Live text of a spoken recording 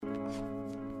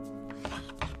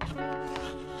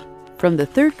From the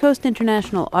Third Coast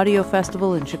International Audio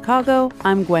Festival in Chicago,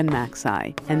 I'm Gwen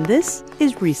Macsai, and this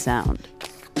is Resound.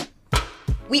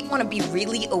 We want to be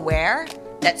really aware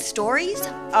that stories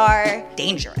are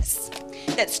dangerous,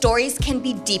 that stories can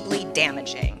be deeply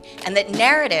damaging, and that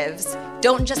narratives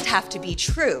don't just have to be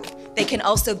true, they can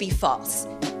also be false.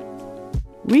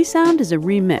 Resound is a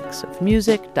remix of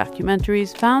music,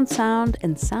 documentaries, found sound,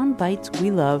 and sound bites we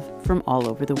love from all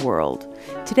over the world.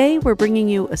 Today, we're bringing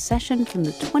you a session from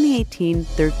the 2018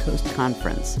 Third Coast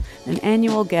Conference, an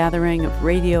annual gathering of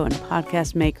radio and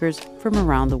podcast makers from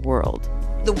around the world.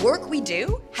 The work we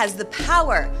do has the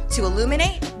power to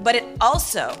illuminate, but it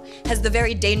also has the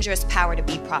very dangerous power to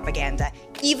be propaganda,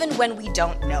 even when we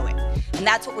don't know it. And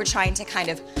that's what we're trying to kind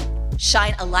of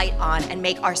shine a light on and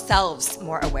make ourselves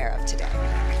more aware of today.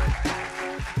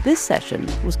 This session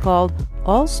was called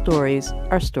All Stories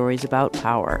Are Stories About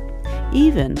Power,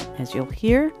 even, as you'll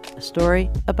hear, a story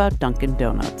about Dunkin'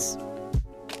 Donuts.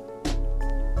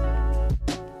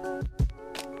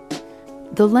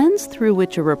 The lens through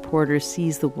which a reporter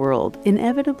sees the world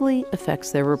inevitably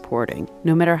affects their reporting,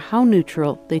 no matter how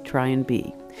neutral they try and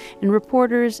be. And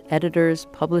reporters, editors,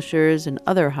 publishers, and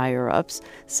other higher-ups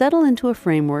settle into a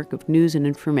framework of news and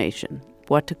information,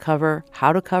 what to cover,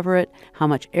 how to cover it, how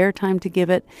much airtime to give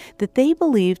it, that they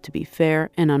believe to be fair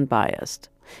and unbiased.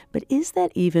 But is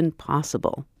that even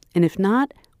possible? And if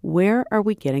not, where are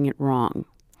we getting it wrong?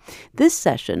 This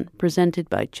session, presented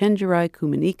by Chenjerai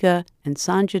Kumanyika and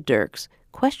Sandhya Dirks,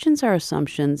 questions our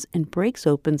assumptions and breaks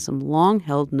open some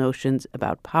long-held notions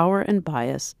about power and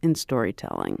bias in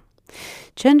storytelling.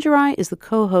 Chenjerai is the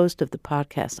co-host of the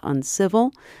podcast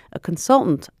Uncivil, a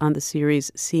consultant on the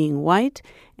series Seeing White,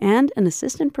 and an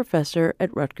assistant professor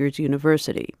at Rutgers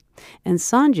University. And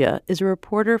Sandhya is a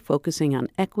reporter focusing on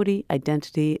equity,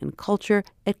 identity, and culture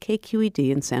at KQED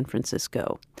in San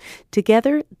Francisco.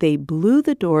 Together, they blew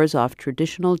the doors off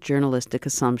traditional journalistic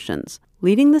assumptions,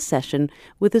 leading the session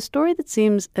with a story that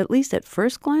seems, at least at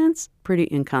first glance, pretty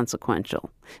inconsequential.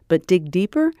 But dig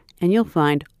deeper, and you'll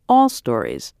find all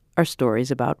stories are stories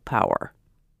about power.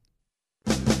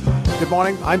 Good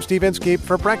morning. I'm Steve Inskeep.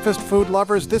 For breakfast food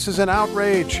lovers, this is an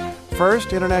outrage.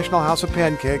 First, International House of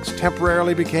Pancakes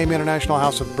temporarily became International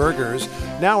House of Burgers.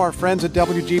 Now our friends at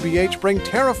WGBH bring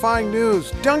terrifying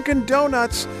news. Dunkin'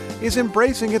 Donuts is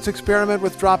embracing its experiment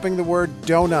with dropping the word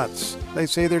donuts. They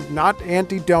say they're not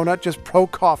anti-donut, just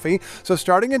pro-coffee. So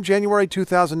starting in January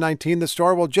 2019, the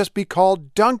store will just be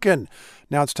called Dunkin'.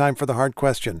 Now it's time for the hard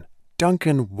question.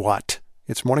 Dunkin' what?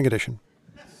 It's Morning Edition.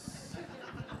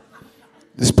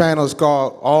 This panel is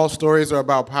called All Stories Are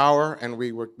About Power, and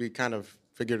we kind of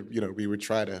figured, we would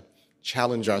try to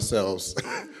challenge ourselves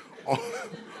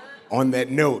on that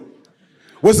note.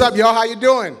 What's up, y'all? How you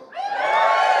doing?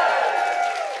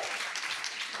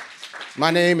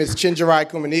 My name is Chenjerai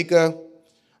Kumanyika,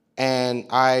 and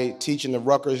I teach in the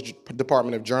Rutgers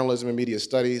Department of Journalism and Media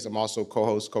Studies. I'm also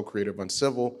co-host, co-creator of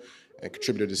Uncivil, and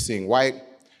contributor to Seeing White.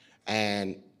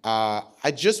 And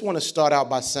I just want to start out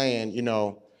by saying,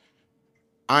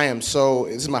 this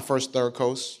is my first Third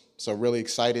Coast, so really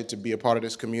excited to be a part of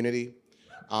this community,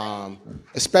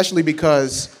 especially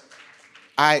because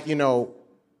when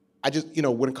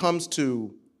it comes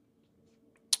to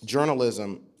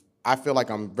journalism, I feel like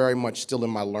I'm very much still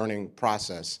in my learning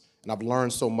process, and I've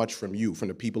learned so much from you, from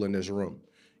the people in this room,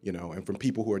 and from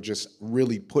people who are just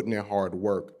really putting in hard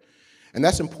work. And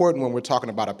that's important when we're talking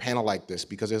about a panel like this,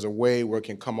 because there's a way where it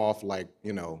can come off like,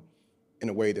 in a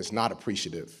way that's not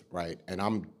appreciative, right? And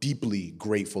I'm deeply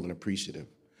grateful and appreciative.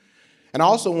 And I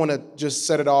also want to just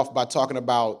set it off by talking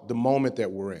about the moment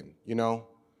that we're in,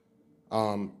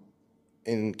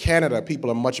 In Canada,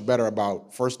 people are much better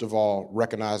about, first of all,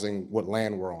 recognizing what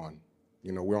land we're on.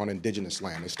 We're on indigenous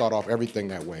land. They start off everything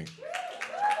that way.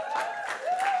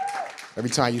 Every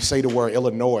time you say the word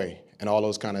Illinois, and all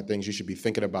those kind of things, you should be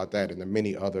thinking about that and the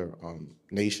many other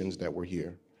nations that were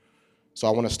here. So I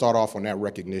want to start off on that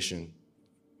recognition.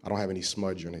 I don't have any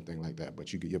smudge or anything like that,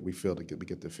 but we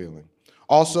get the feeling.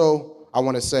 Also, I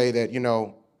want to say that,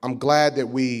 I'm glad that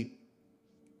we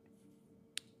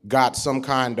got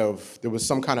there was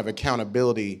some kind of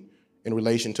accountability in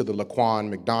relation to the Laquan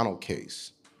McDonald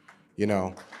case,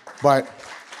 But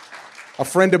a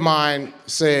friend of mine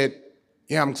said,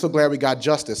 yeah, I'm so glad we got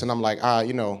justice. And I'm like,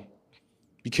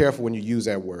 be careful when you use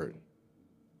that word.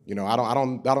 I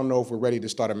don't know if we're ready to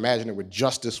start imagining what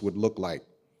justice would look like.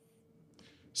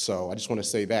 So I just want to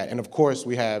say that. And of course,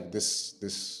 we have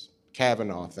this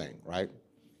Kavanaugh thing, right?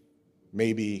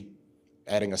 Maybe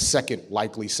adding a second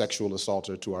likely sexual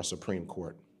assaulter to our Supreme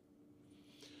Court.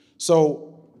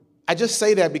 So I just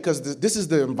say that because this is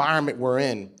the environment we're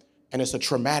in, and it's a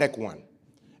traumatic one.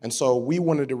 And so we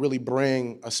wanted to really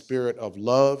bring a spirit of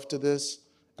love to this.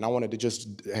 And I wanted to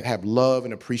just have love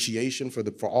and appreciation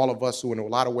for all of us who in a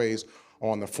lot of ways are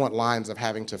on the front lines of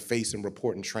having to face and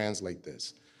report and translate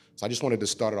this. So I just wanted to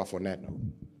start it off on that note.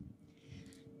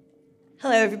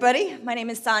 Hello, everybody. My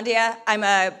name is Sandhya. I'm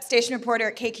a station reporter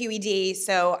at KQED,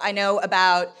 so I know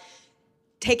about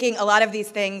taking a lot of these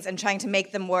things and trying to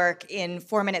make them work in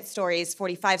 4-minute stories,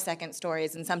 45-second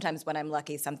stories, and sometimes when I'm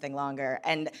lucky, something longer.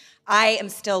 And I am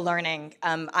still learning.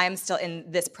 I am still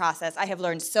in this process. I have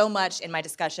learned so much in my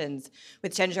discussions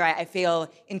with Chenjerai. I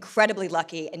feel incredibly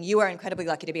lucky, and you are incredibly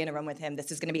lucky to be in a room with him.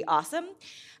 This is going to be awesome.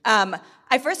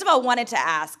 I first of all wanted to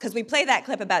ask, because we played that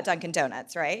clip about Dunkin'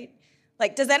 Donuts, right?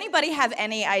 Like, does anybody have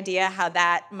any idea how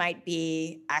that might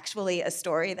be actually a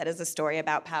story that is a story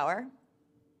about power?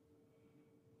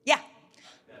 Yeah.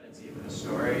 That it's even a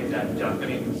story that, I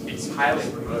mean, it's highly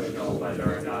promotional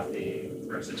whether or not the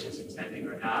person is attending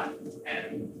or not,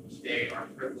 and they are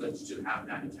privileged to have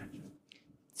that attention.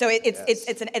 So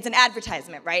it's an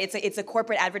advertisement, right? It's a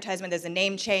corporate advertisement. There's a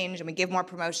name change, and we give more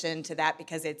promotion to that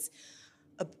because it's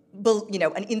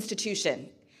an institution.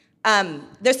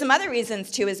 There's some other reasons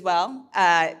too as well.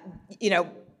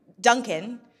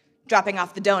 Dunkin' dropping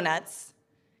off the donuts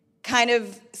kind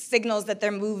of signals that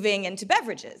they're moving into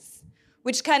beverages,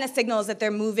 which kind of signals that they're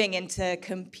moving into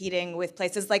competing with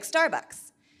places like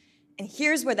Starbucks. And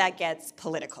here's where that gets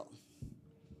political.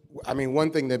 I mean,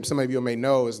 one thing that some of you may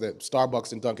know is that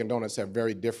Starbucks and Dunkin' Donuts have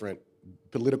very different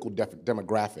political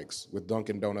demographics, with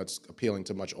Dunkin' Donuts appealing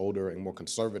to much older and more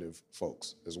conservative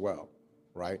folks as well,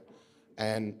 right?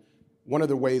 And one of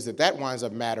the ways that winds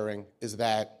up mattering is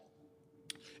that,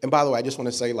 and by the way, I just want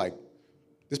to say, like,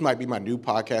 this might be my new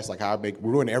podcast, like how I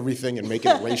ruin everything and make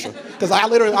it racial. Because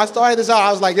I started this out,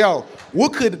 I was like, yo,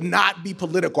 what could not be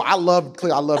political? I love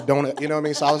donut, you know what I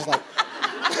mean? So I was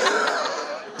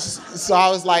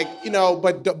like,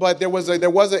 but there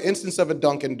was an instance of a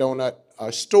Dunkin' Donut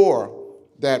store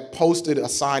that posted a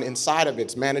sign inside of it.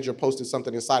 Its manager posted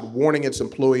something inside warning its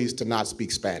employees to not speak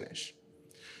Spanish.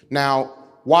 Now,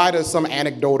 why does some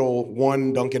anecdotal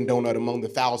one Dunkin' Donut among the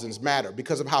thousands matter?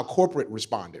 Because of how corporate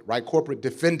responded, right? Corporate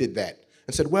defended that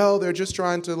and said, well, they're just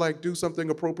trying to do something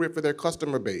appropriate for their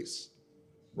customer base,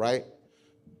 right?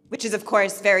 Which is, of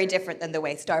course, very different than the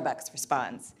way Starbucks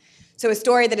responds. So a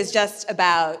story that is just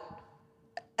about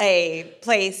a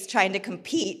place trying to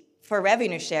compete for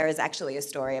revenue share is actually a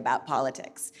story about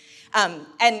politics.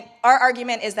 And our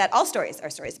argument is that all stories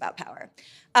are stories about power.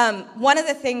 One of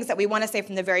the things that we want to say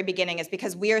from the very beginning is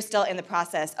because we are still in the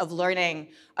process of learning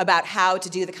about how to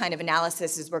do the kind of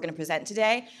analysis as we're going to present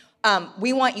today,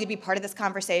 we want you to be part of this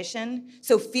conversation.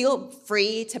 So feel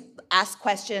free to ask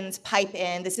questions, pipe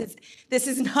in. This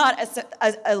is not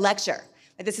a lecture.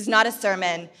 This is not a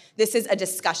sermon. This is a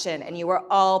discussion, and you are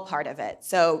all part of it.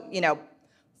 So,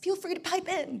 feel free to pipe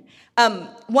in.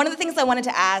 One of the things I wanted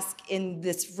to ask in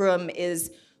this room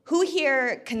is, who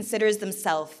here considers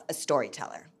themselves a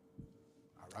storyteller?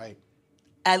 All right.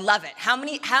 I love it. How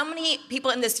many people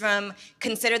in this room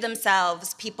consider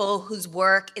themselves people whose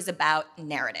work is about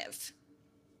narrative?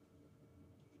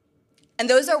 And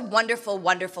those are wonderful,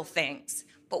 wonderful things.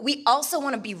 But we also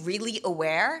want to be really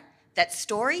aware that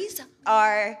stories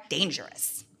are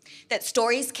dangerous, that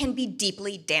stories can be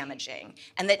deeply damaging,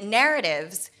 and that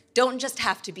narratives don't just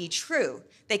have to be true,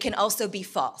 they can also be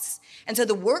false. And so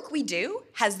the work we do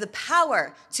has the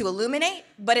power to illuminate,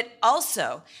 but it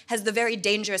also has the very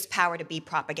dangerous power to be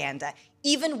propaganda,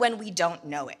 even when we don't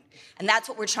know it. And that's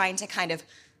what we're trying to kind of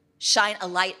shine a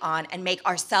light on and make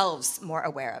ourselves more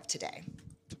aware of today.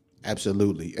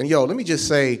 Absolutely. And let me just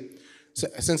say,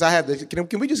 since I have this,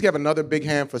 can we just give another big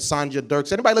hand for Sandhya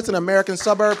Dirks? Anybody listen to American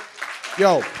Suburb?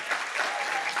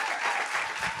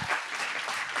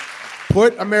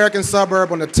 Put American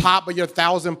Suburb on the top of your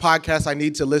 1,000 podcasts I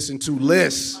need to listen to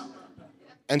list.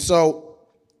 And so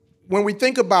when we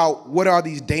think about what are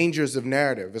these dangers of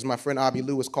narrative, as my friend Avi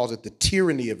Lewis calls it, the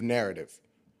tyranny of narrative,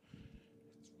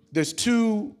 there's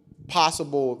two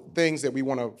possible things that we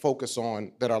want to focus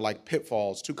on that are like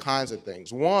pitfalls, two kinds of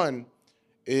things. One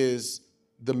is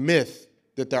the myth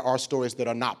that there are stories that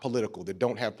are not political, that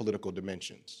don't have political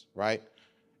dimensions, right?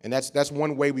 And that's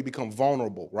one way we become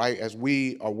vulnerable, right? As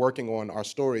we are working on our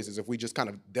stories, is if we just kind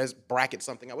of bracket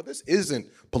something out. Well, this isn't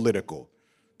political.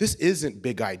 This isn't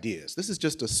big ideas. This is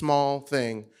just a small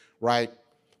thing, right?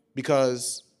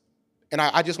 Because, and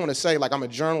I just want to say, like, I'm a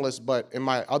journalist, but in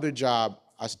my other job,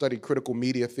 I study critical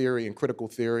media theory and critical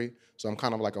theory, so I'm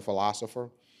kind of like a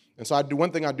philosopher. And so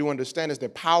one thing I do understand is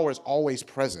that power is always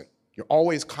present. You're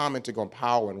always commenting on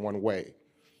power in one way,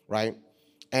 right?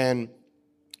 And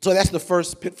so that's the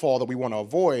first pitfall that we want to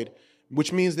avoid.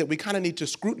 which means that we kind of need to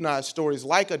scrutinize stories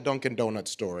like a Dunkin'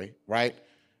 Donuts story, right?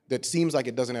 That seems like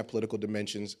it doesn't have political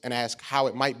dimensions, and ask how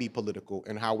it might be political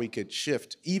and how we could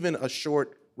shift even a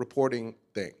short reporting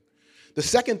thing. The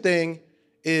second thing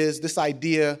is this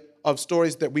idea of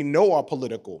stories that we know are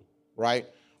political, right?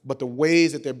 But the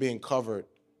ways that they're being covered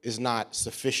is not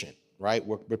sufficient, right?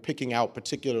 We're picking out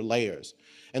particular layers.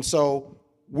 And so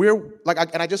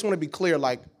I just want to be clear,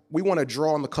 like, we want to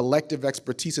draw on the collective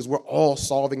expertises. We're all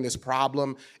solving this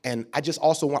problem. And I just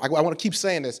also want to keep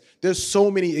saying this. There's so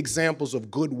many examples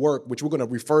of good work, which we're going to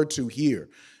refer to here,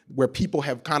 where people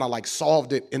have kind of like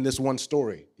solved it in this one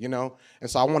story, you know? And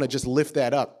so I want to just lift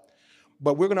that up.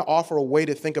 But we're going to offer a way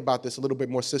to think about this a little bit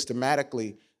more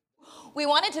systematically. We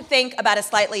wanted to think about a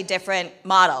slightly different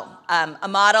model, a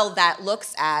model that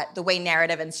looks at the way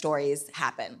narrative and stories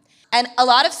happen. And a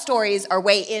lot of stories, our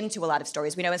way into a lot of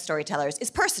stories, we know as storytellers, is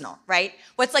personal, right?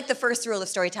 What's like the first rule of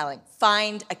storytelling?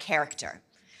 Find a character.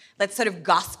 That's sort of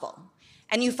gospel.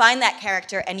 And you find that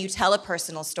character and you tell a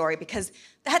personal story, because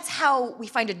that's how we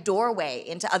find a doorway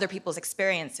into other people's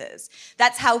experiences.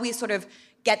 That's how we sort of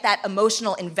get that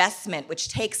emotional investment, which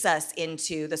takes us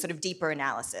into the sort of deeper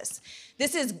analysis.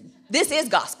 This is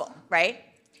gospel, right?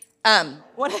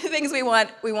 One of the things we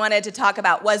wanted to talk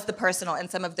about was the personal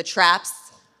and some of the traps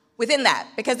within that,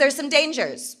 because there's some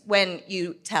dangers when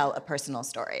you tell a personal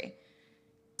story.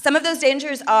 Some of those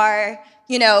dangers are,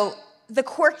 the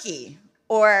quirky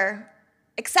or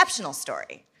exceptional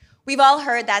story. We've all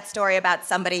heard that story about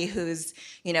somebody who's,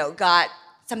 got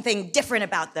something different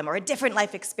about them, or a different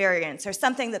life experience, or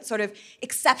something that's sort of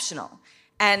exceptional,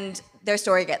 and their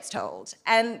story gets told.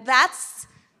 And that's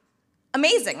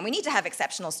amazing. We need to have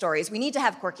exceptional stories. We need to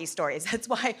have quirky stories. That's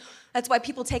why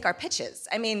people take our pitches.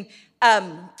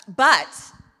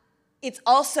 But it's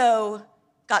also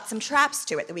got some traps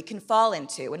to it that we can fall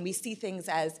into when we see things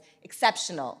as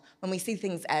exceptional, when we see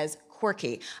things as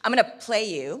quirky. I'm going to play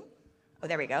you. Oh,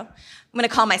 there we go. I'm going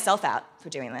to call myself out for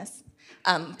doing this.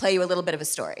 Play you a little bit of a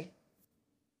story.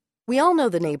 We all know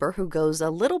the neighbor who goes a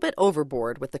little bit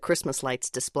overboard with the Christmas lights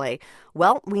display.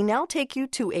 Well, we now take you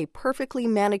to a perfectly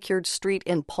manicured street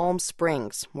in Palm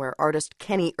Springs, where artist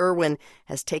Kenny Irwin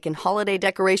has taken holiday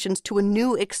decorations to a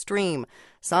new extreme.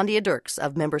 Sandia Dirks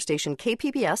of member station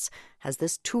KPBS has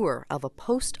this tour of a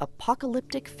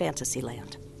post-apocalyptic fantasy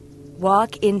land.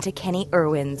 Walk into Kenny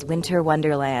Irwin's Winter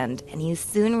Wonderland, and you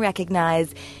soon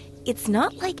recognize it's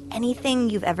not like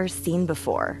anything you've ever seen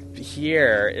before.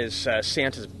 Here is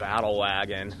Santa's battle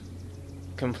wagon,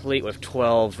 complete with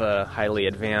 12 highly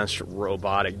advanced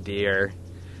robotic deer.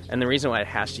 And the reason why it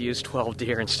has to use 12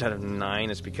 deer instead of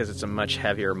 9 is because it's a much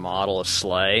heavier model of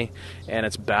sleigh, and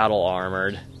it's battle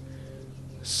armored.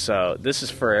 So this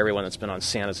is for everyone that's been on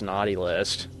Santa's naughty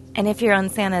list. And if you're on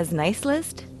Santa's nice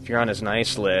list? If you're on his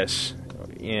nice list,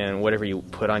 and whatever you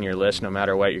put on your list, no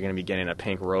matter what, you're going to be getting a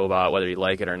pink robot, whether you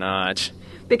like it or not.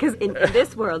 Because in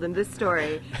this world, in this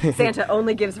story, Santa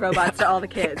only gives robots to all the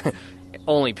kids.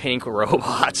 Only pink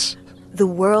robots. The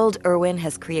world Irwin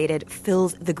has created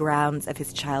fills the grounds of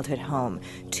his childhood home,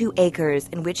 2 acres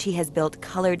in which he has built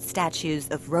colored statues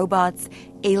of robots,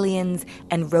 aliens,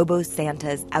 and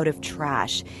robo-Santas out of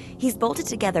trash. He's bolted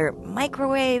together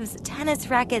microwaves, tennis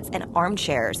rackets, and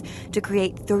armchairs to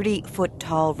create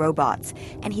 30-foot-tall robots,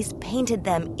 and he's painted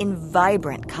them in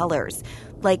vibrant colors,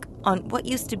 like on what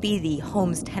used to be the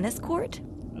home's tennis court.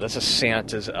 This is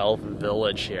Santa's elf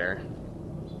village here.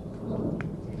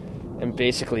 And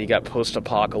basically you got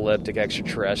post-apocalyptic,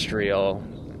 extraterrestrial,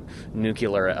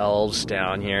 nuclear elves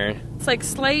down here. It's like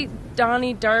slight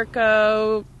Donnie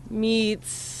Darko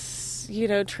meets,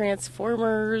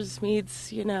 Transformers meets,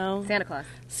 Santa Claus.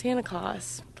 Santa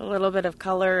Claus. A little bit of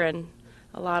color and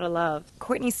a lot of love.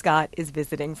 Courtney Scott is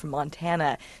visiting from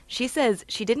Montana. She says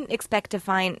she didn't expect to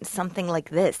find something like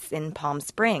this in Palm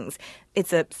Springs.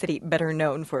 It's a city better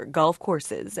known for golf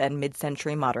courses and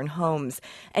mid-century modern homes.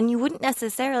 And you wouldn't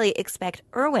necessarily expect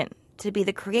Irwin to be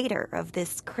the creator of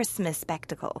this Christmas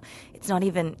spectacle. It's not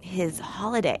even his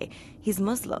holiday. He's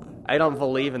Muslim. I don't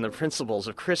believe in the principles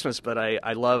of Christmas, but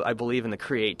I believe in the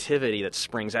creativity that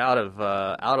springs out of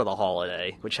the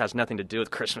holiday, which has nothing to do with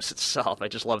Christmas itself. I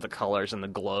just love the colors and the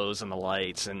glows and the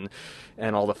lights and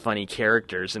all the funny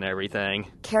characters and everything.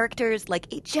 Characters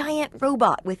like a giant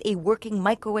robot with a working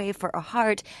microwave for a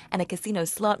heart and a casino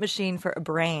slot machine for a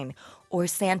brain. Or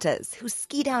Santas who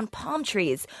ski down palm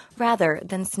trees rather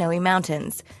than snowy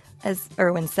mountains. As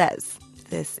Irwin says,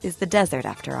 this is the desert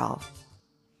after all.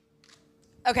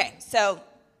 Okay, so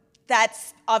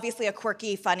that's obviously a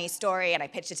quirky, funny story, and I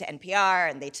pitched it to NPR,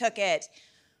 and they took it.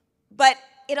 But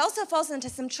it also falls into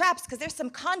some traps, because there's some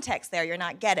context there you're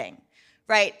not getting,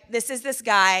 right? This is this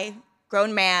guy,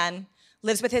 grown man,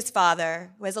 lives with his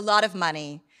father, who has a lot of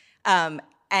money and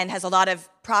has a lot of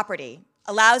property,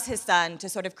 allows his son to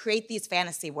sort of create these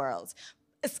fantasy worlds,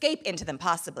 escape into them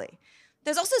possibly.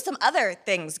 There's also some other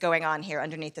things going on here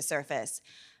underneath the surface.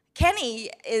 Kenny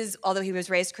is, although he was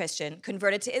raised Christian,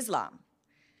 converted to Islam.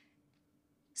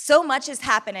 So much is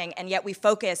happening, and yet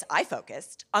I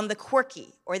focused on the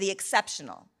quirky or the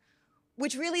exceptional,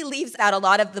 which really leaves out a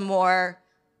lot of the more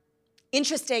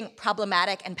interesting,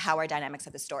 problematic, and power dynamics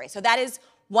of the story. So that is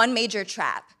one major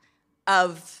trap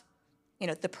of,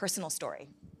 the personal story.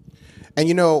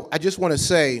 And I just want to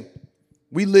say,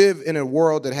 we live in a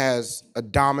world that has a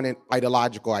dominant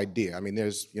ideological idea. I mean,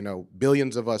 there's,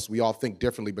 billions of us, we all think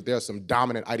differently, but there are some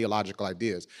dominant ideological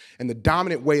ideas. And the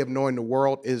dominant way of knowing the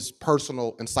world is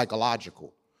personal and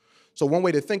psychological. So one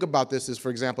way to think about this is, for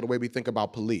example, the way we think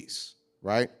about police,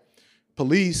 right?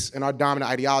 Police, in our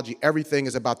dominant ideology, everything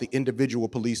is about the individual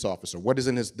police officer. What is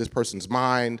in this person's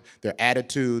mind, their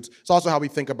attitudes. It's also how we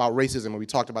think about racism, and we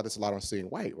talked about this a lot on Seeing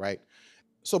White, right?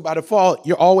 So by default,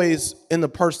 you're always in the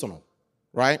personal,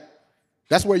 right?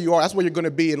 That's where you are. That's where you're going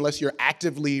to be unless you're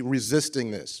actively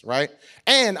resisting this, right?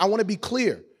 And I want to be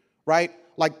clear, right?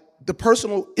 Like, the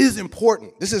personal is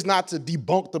important. This is not to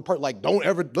debunk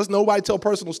let's nobody tell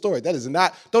personal story. That is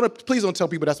not, please don't tell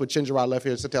people that's what Chinjaraj left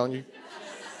here is telling you.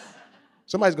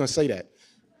 Somebody's going to say that.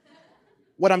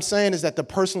 What I'm saying is that the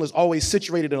personal is always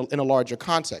situated in a larger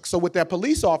context. So with that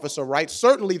police officer, right,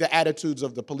 certainly the attitudes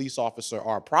of the police officer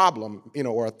are a problem,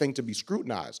 or a thing to be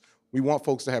scrutinized. We want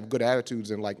folks to have good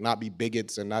attitudes and not be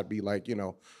bigots and not be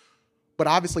but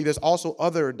obviously there's also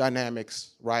other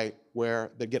dynamics, right,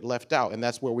 where they get left out, and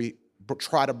that's where we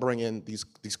try to bring in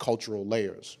these cultural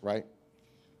layers, right?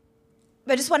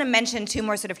 But I just want to mention two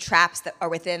more sort of traps that are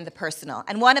within the personal.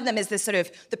 And one of them is this sort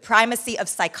of the primacy of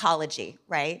psychology,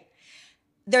 right?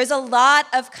 There's a lot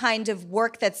of kind of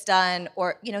work that's done,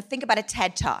 or, think about a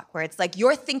TED Talk where it's like,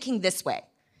 you're thinking this way.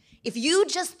 If you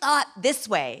just thought this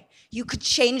way, you could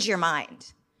change your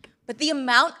mind. But the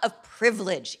amount of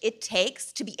privilege it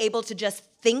takes to be able to just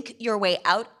think your way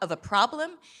out of a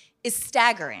problem is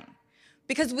staggering,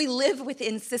 because we live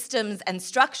within systems and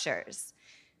structures.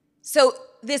 So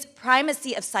this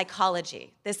primacy of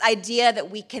psychology, this idea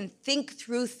that we can think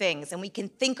through things and we can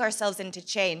think ourselves into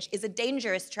change, is a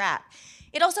dangerous trap.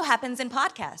 It also happens in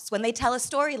podcasts when they tell a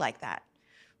story like that,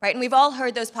 right? And we've all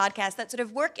heard those podcasts that sort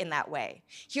of work in that way.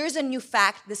 Here's a new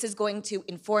fact. This is going to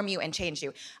inform you and change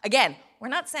you. Again, we're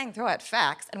not saying throw out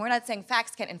facts, and we're not saying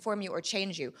facts can inform you or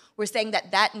change you. We're saying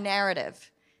that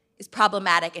narrative is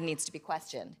problematic and needs to be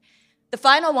questioned. The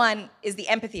final one is the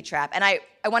empathy trap. And I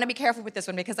want to be careful with this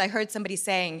one, because I heard somebody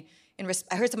saying,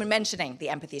 I heard someone mentioning the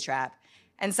empathy trap,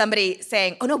 and somebody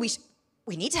saying, oh no,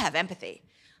 we need to have empathy.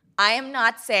 I am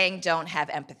not saying don't have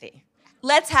empathy.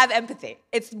 Let's have empathy.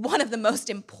 It's one of the most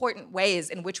important ways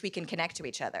in which we can connect to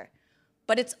each other.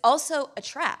 But it's also a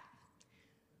trap,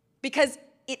 because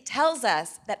it tells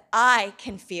us that I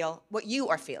can feel what you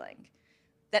are feeling,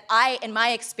 that I, in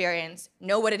my experience,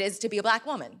 know what it is to be a Black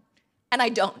woman, and I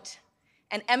don't.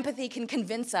 And empathy can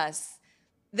convince us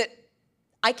that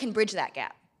I can bridge that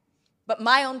gap. But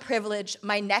my own privilege,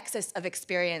 my nexus of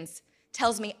experience,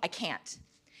 tells me I can't.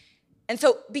 And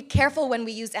so be careful when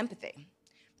we use empathy,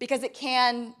 because it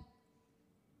can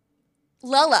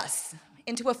lull us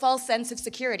into a false sense of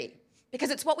security, because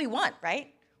it's what we want,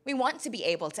 right? We want to be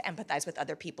able to empathize with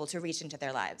other people, to reach into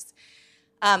their lives.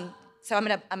 So I'm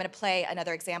gonna play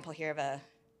another example here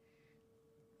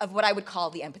of what I would call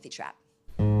the empathy trap.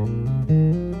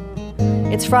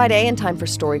 It's Friday and time for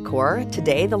StoryCorps.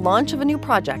 Today, the launch of a new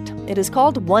project. It is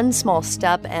called One Small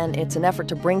Step, and it's an effort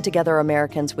to bring together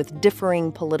Americans with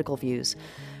differing political views.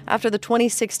 After the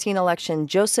 2016 election,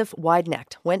 Joseph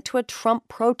Weidknecht went to a Trump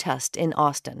protest in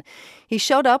Austin. He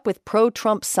showed up with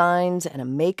pro-Trump signs and a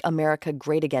Make America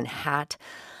Great Again hat.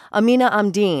 Amina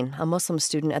Amdeen, a Muslim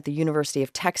student at the University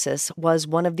of Texas, was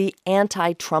one of the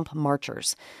anti-Trump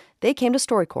marchers. They came to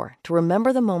StoryCorps to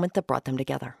remember the moment that brought them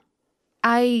together.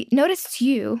 I noticed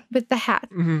you with the hat,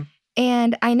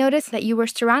 and I noticed that you were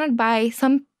surrounded by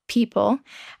some people,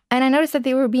 and I noticed that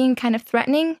they were being kind of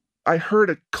threatening. I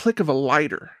heard a click of a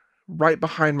lighter right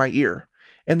behind my ear,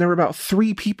 and there were about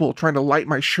 3 people trying to light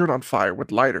my shirt on fire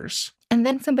with lighters. And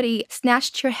then somebody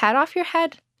snatched your hat off your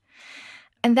head,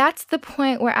 and that's the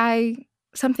point where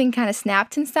something kind of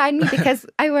snapped inside me, because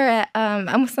I wear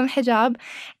a Muslim hijab,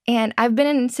 and I've been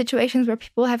in situations where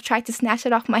people have tried to snatch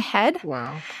it off my head.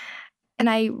 Wow. And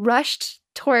I rushed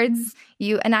towards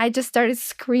you, and I just started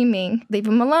screaming, leave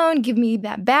him alone, give me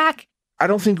that back. I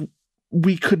don't think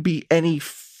we could be any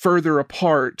further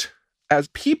apart as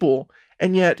people,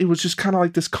 and yet it was just kind of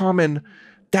like this common,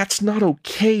 that's not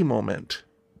okay moment.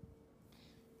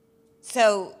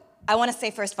 So I want to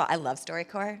say, first of all, I love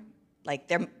StoryCorps. Like,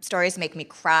 their stories make me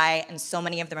cry, and so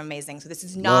many of them are amazing. So this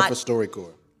is not... Love for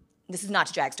StoryCorps. This is not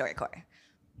to drag StoryCorps.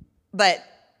 But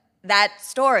that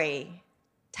story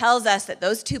tells us that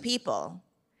those two people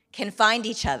can find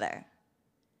each other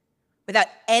without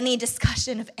any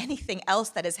discussion of anything else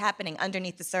that is happening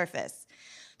underneath the surface.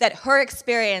 That her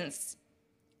experience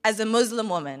as a Muslim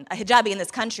woman, a hijabi in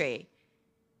this country,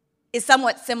 is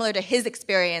somewhat similar to his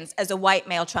experience as a white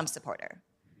male Trump supporter.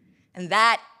 And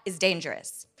that is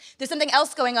dangerous. There's something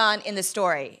else going on in the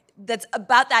story that's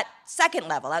about that second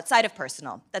level, outside of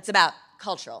personal, that's about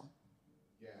cultural.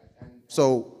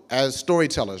 So as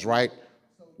storytellers, right,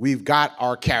 we've got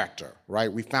our character,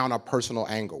 right? We found our personal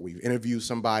angle. We've interviewed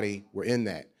somebody, we're in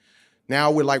that.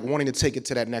 Now we're like wanting to take it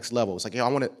to that next level. It's like,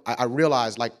 yo, I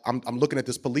realize, like, I'm looking at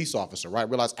this police officer, right? I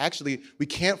realize, actually, we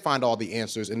can't find all the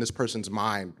answers in this person's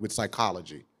mind with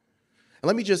psychology. And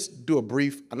let me just do a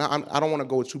brief, I don't want to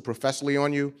go too professionally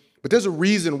on you, but there's a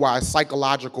reason why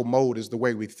psychological mode is the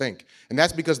way we think. And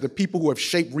that's because the people who have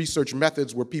shaped research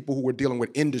methods were people who were dealing with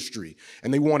industry.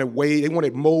 And they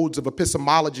wanted modes of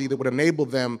epistemology that would enable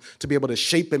them to be able to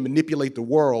shape and manipulate the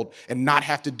world and not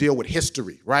have to deal with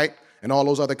history, right? And all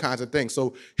those other kinds of things.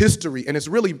 So history, and it's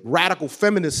really radical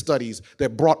feminist studies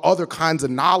that brought other kinds of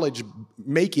knowledge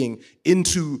making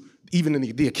into even in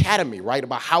the academy, right?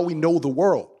 About how we know the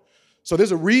world. So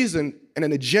there's a reason and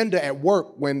an agenda at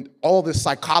work when all this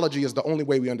psychology is the only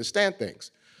way we understand things.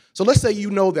 So let's say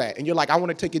you know that, and you're like, I want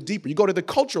to take it deeper. You go to the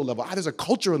cultural level. There's a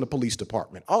culture in the police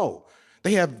department. Oh,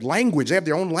 they have language. They have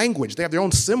their own language. They have their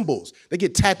own symbols. They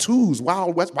get tattoos,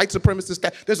 Wild West, white supremacist.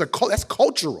 That's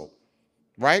cultural,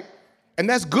 right? And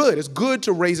that's good. It's good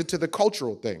to raise it to the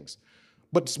cultural things.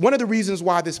 But one of the reasons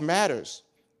why this matters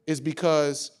is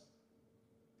because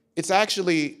it's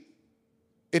actually,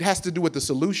 it has to do with the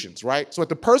solutions, right? So at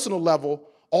the personal level,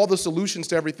 all the solutions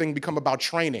to everything become about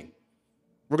training.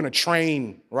 We're gonna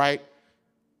train, right?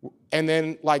 And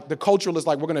then like the cultural is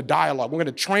like, we're gonna dialogue. We're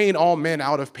gonna train all men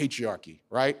out of patriarchy,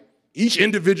 right? Each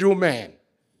individual man,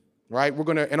 right?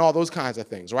 And all those kinds of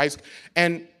things, right?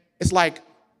 And it's like,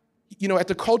 you know, at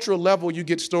the cultural level, you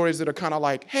get stories that are kind of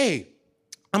like, hey,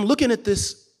 I'm looking at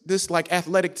this like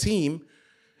athletic team,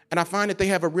 and I find that they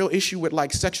have a real issue with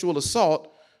like sexual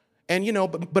assault. And, you know,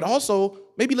 but also,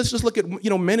 maybe let's just look at, you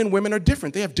know, men and women are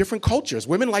different. They have different cultures.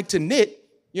 Women like to knit,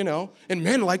 you know, and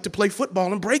men like to play football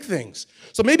and break things.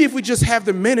 So maybe if we just have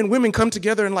the men and women come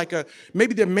together in like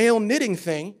maybe the male knitting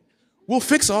thing, we'll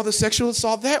fix all the sexual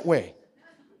assault that way,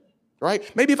 right?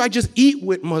 Maybe if I just eat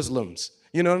with Muslims,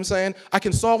 you know what I'm saying? I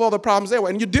can solve all the problems that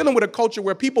way. And you're dealing with a culture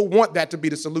where people want that to be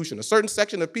the solution. A certain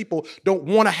section of people don't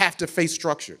want to have to face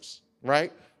structures,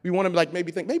 right? We want to like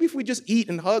maybe if we just eat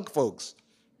and hug folks,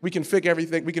 we can fix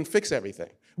everything. We can fix everything.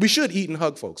 We should eat and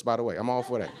hug folks, by the way. I'm all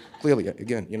for that. Clearly,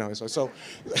 again, you know, so.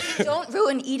 Don't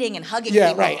ruin eating and hugging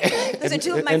yeah, people. Right. Those are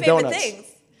two of my favorite things.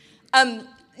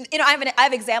 You know, I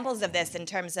have examples of this in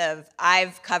terms of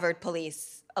I've covered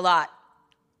police a lot.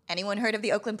 Anyone heard of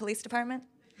the Oakland Police Department?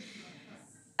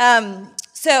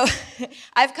 So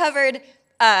I've covered,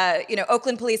 you know,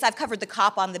 Oakland police. I've covered the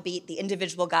cop on the beat, the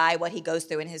individual guy, what he goes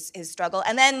through in his struggle.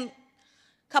 And then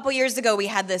a couple years ago, we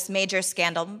had this major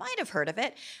scandal, might have heard of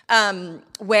it,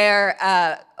 where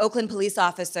Oakland police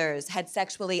officers had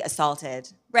sexually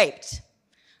assaulted, raped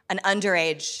an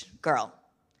underage girl.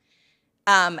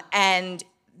 And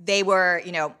they were,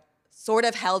 you know, sort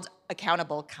of held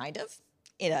accountable, kind of,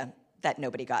 in a that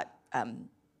nobody got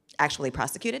actually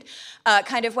prosecuted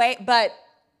kind of way. But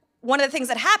one of the things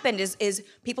that happened is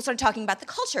people started talking about the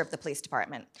culture of the police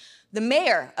department. The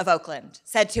mayor of Oakland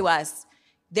said to us,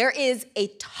 there is a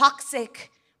toxic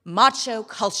macho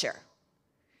culture.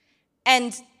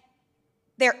 And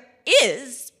there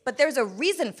is, but there's a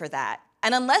reason for that.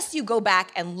 And unless you go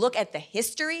back and look at the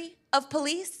history of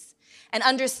police and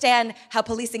understand how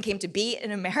policing came to be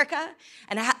in America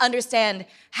and understand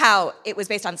how it was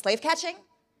based on slave catching,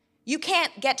 you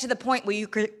can't get to the point where you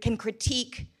can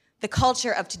critique the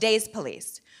culture of today's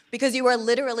police because you are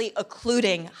literally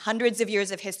occluding hundreds of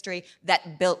years of history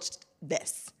that built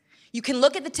this. You can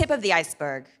look at the tip of the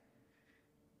iceberg,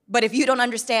 but if you don't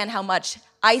understand how much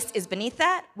ice is beneath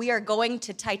that, we are going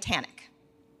to Titanic.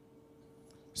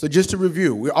 So just to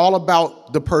review, we're all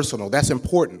about the personal. That's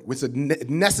important. It's a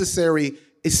necessary,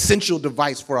 essential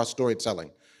device for our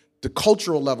storytelling. The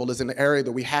cultural level is an area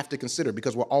that we have to consider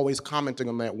because we're always commenting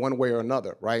on that one way or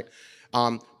another, right?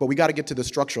 But we got to get to the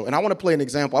structural. And I want to play an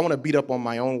example. I want to beat up on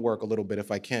my own work a little bit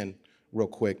if I can, real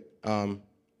quick.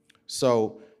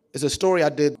 So is a story I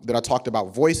did that I talked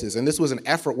about voices. And this was an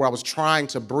effort where I was trying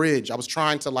to bridge. I was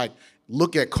trying to like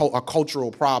look at a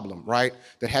cultural problem, right?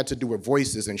 That had to do with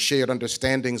voices and shared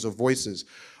understandings of voices.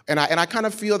 And I kind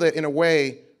of feel that in a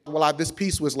way, this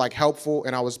piece was like helpful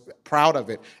and I was proud of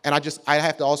it. And I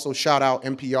have to also shout out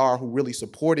NPR who really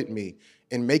supported me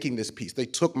in making this piece. They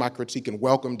took my critique and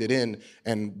welcomed it in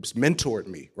and mentored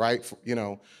me, right? You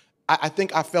know, I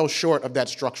think I fell short of that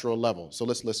structural level. So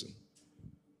let's listen.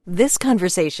 This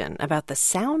conversation about the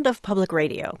sound of public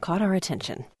radio caught our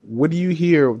attention. What do you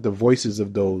hear the voices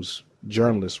of those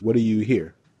journalists? What do you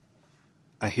hear?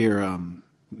 I hear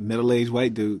middle-aged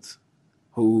white dudes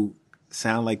who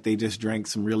sound like they just drank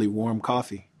some really warm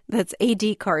coffee. That's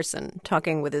A.D. Carson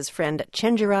talking with his friend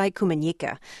Chenjerai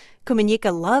Kumanyika.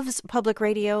 Kumanyika loves public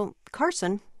radio.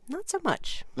 Carson, not so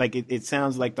much. Like it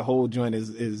sounds like the whole joint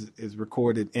is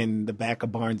recorded in the back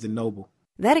of Barnes & Noble.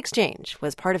 That exchange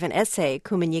was part of an essay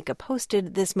Kumanyika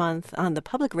posted this month on the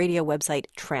public radio website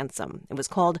Transom. It was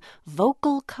called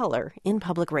Vocal Color in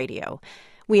Public Radio.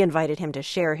 We invited him to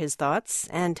share his thoughts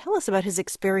and tell us about his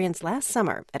experience last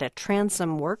summer at a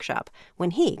Transom workshop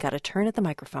when he got a turn at the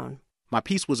microphone. My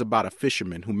piece was about a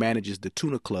fisherman who manages the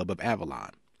tuna club of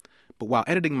Avalon. But while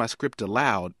editing my script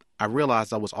aloud, I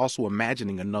realized I was also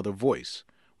imagining another voice,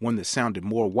 one that sounded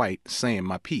more white, saying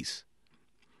my piece.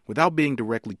 Without being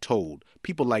directly told,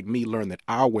 people like me learn that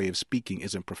our way of speaking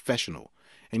isn't professional,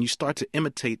 and you start to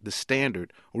imitate the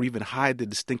standard or even hide the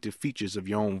distinctive features of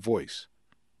your own voice.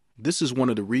 This is one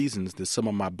of the reasons that some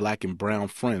of my black and brown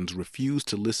friends refuse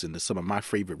to listen to some of my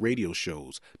favorite radio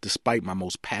shows, despite my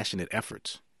most passionate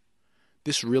efforts.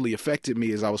 This really affected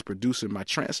me as I was producing my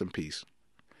Transom piece.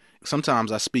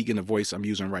 Sometimes I speak in the voice I'm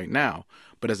using right now,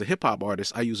 but as a hip-hop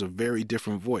artist, I use a very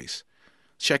different voice.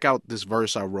 Check out this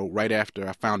verse I wrote right after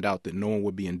I found out that no one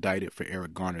would be indicted for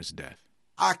Eric Garner's death.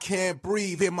 I can't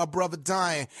breathe, hear my brother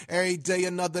dying. Every day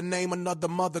another name, another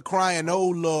mother crying, oh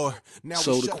Lord.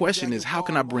 So the question is, how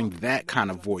can I bring that kind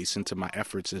of voice into my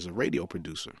efforts as a radio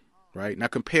producer, right? Now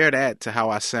compare that to how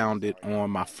I sounded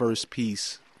on my first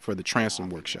piece for the Transom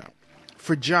workshop.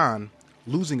 For John,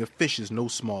 losing a fish is no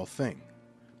small thing,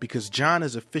 because John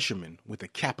is a fisherman with a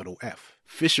capital F.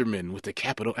 Fisherman with a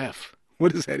capital F.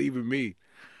 What does that even mean?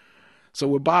 So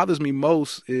what bothers me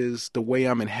most is the way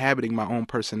I'm inhabiting my own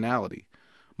personality.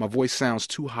 My voice sounds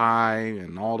too high,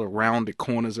 and all the rounded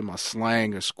corners of my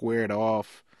slang are squared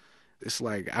off. It's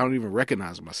like I don't even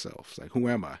recognize myself. It's like, who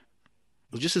am I?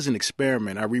 Just as an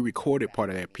experiment, I re-recorded part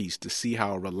of that piece to see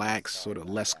how a relaxed, sort of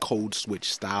less code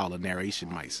switch style of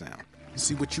narration might sound.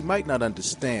 See, what you might not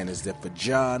understand is that for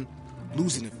John,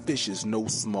 losing a fish is no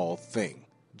small thing.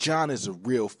 John is a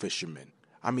real fisherman.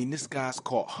 I mean, this guy's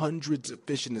caught hundreds of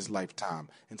fish in his lifetime.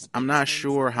 I'm not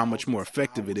sure how much more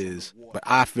effective it is, but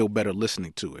I feel better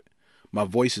listening to it. My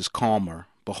voice is calmer,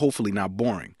 but hopefully not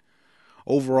boring.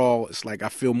 Overall, it's like I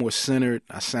feel more centered.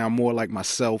 I sound more like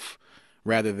myself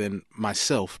rather than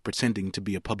myself pretending to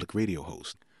be a public radio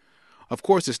host. Of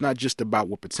course, it's not just about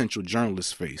what potential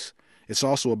journalists face. It's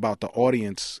also about the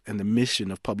audience and the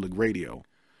mission of public radio.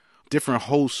 Different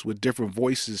hosts with different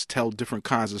voices tell different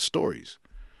kinds of stories.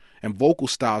 And vocal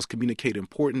styles communicate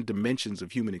important dimensions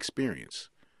of human experience.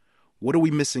 What are we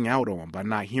missing out on by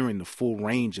not hearing the full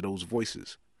range of those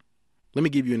voices? Let me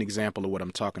give you an example of what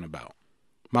I'm talking about.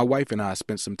 My wife and I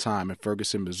spent some time in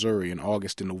Ferguson, Missouri in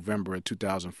August and November of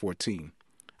 2014.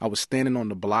 I was standing on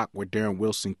the block where Darren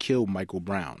Wilson killed Michael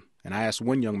Brown, and I asked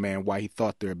one young man why he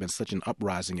thought there had been such an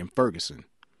uprising in Ferguson.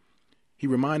 He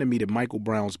reminded me that Michael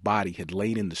Brown's body had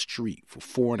lain in the street for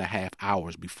 4.5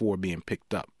 hours before being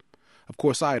picked up. Of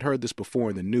course, I had heard this before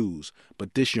in the news,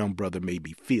 but this young brother made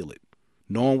me feel it.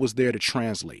 No one was there to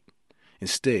translate.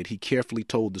 Instead, he carefully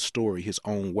told the story his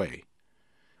own way.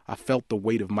 I felt the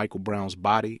weight of Michael Brown's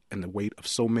body and the weight of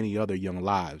so many other young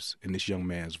lives in this young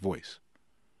man's voice.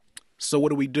 So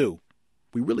what do?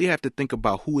 We really have to think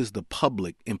about who is the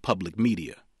public in public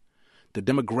media. The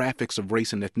demographics of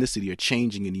race and ethnicity are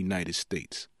changing in the United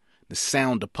States. The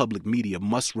sound of public media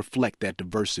must reflect that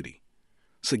diversity.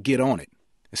 So get on it.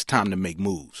 It's time to make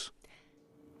moves.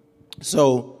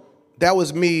 So that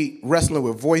was me wrestling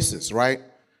with voices, right?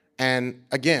 And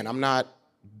again, I'm not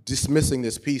dismissing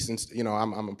this piece, and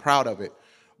I'm proud of it.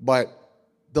 But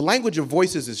the language of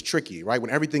voices is tricky, right? When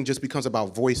everything just becomes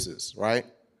about voices, right?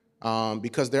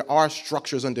 Because there are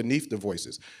structures underneath the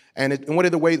voices. And one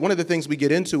of the things we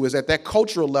get into is at that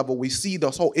cultural level, we see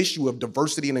this whole issue of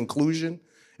diversity and inclusion,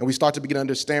 and we start to begin to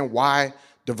understand why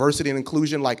diversity and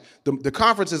inclusion, like the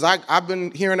conferences I've been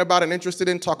hearing about and interested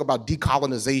in, talk about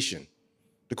decolonization.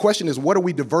 The question is, what are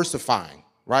we diversifying,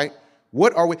 right?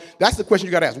 What are we? That's the question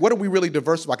you got to ask. What are we really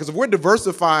diversifying? Because if we're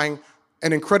diversifying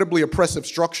an incredibly oppressive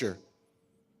structure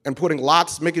and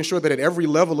making sure that at every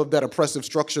level of that oppressive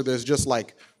structure, there's just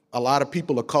like a lot of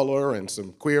people of color and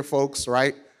some queer folks,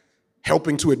 right,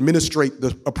 helping to administrate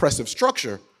the oppressive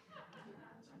structure,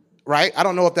 right? I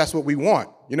don't know if that's what we want.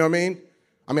 You know what I mean?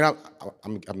 I mean,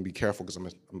 I'm gonna be careful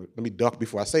because let me duck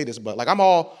before I say this, but like I'm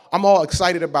all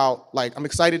excited about, like, I'm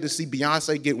excited to see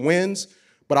Beyonce get wins,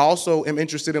 but I also am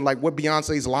interested in like what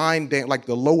Beyonce's like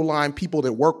the low line people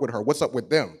that work with her, what's up with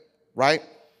them, right?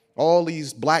 All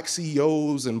these black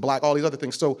CEOs and all these other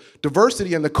things. So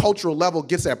diversity in the cultural level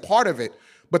gets at part of it,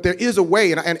 but there is a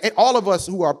way, and all of us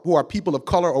who are people of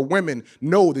color or women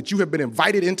know that you have been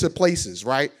invited into places,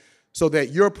 right? So that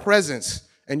your presence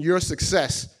and your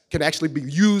success can actually be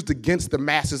used against the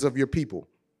masses of your people.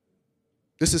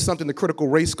 This is something the critical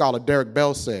race scholar Derek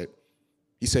Bell said.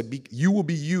 He said, you will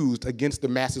be used against the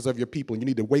masses of your people, and you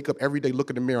need to wake up every day, look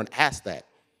in the mirror, and ask that.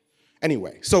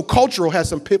 Anyway, so cultural has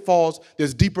some pitfalls,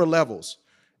 there's deeper levels,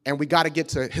 and we gotta get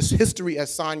to history,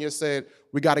 as Sonia said,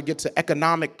 we gotta get to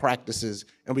economic practices,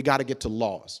 and we gotta get to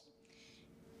laws.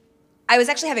 I was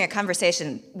actually having a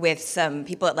conversation with some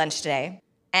people at lunch today,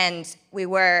 and we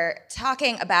were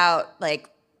talking about like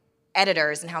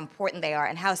editors and how important they are,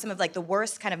 and how some of like the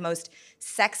worst, kind of most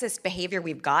sexist behavior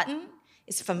we've gotten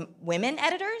is from women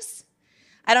editors.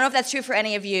 I don't know if that's true for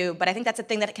any of you, but I think that's a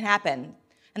thing that can happen.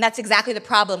 And that's exactly the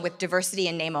problem with diversity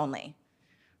in name only,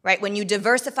 right? When you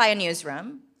diversify a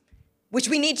newsroom, which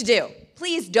we need to do,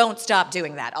 please don't stop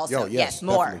doing that also. Yes,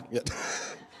 more.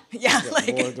 Yeah,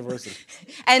 like, more diversity.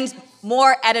 And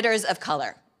more editors of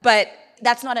color. But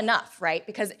that's not enough, right?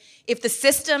 Because if the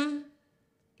system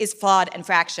is flawed and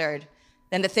fractured,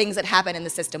 then the things that happen in the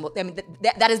system,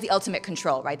 that is the ultimate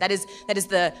control, right? That is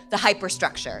the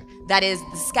hyperstructure. That is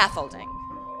the scaffolding.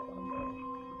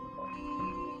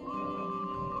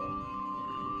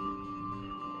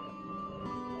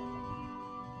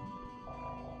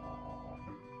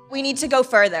 We need to go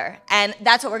further, and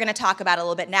that's what we're going to talk about a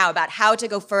little bit now, about how to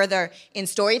go further in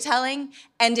storytelling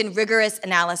and in rigorous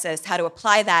analysis, how to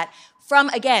apply that from,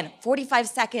 again, 45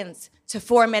 seconds to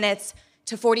 4 minutes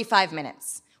to 45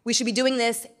 minutes. We should be doing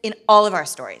this in all of our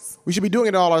stories. We should be doing it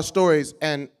in all our stories,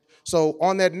 and so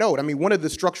on that note, I mean, one of the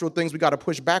structural things we got to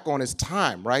push back on is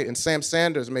time, right? And Sam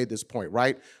Sanders made this point,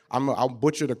 right? I'll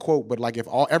butcher the quote, but like if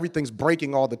everything's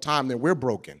breaking all the time, then we're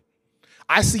broken.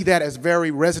 I see that as very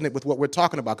resonant with what we're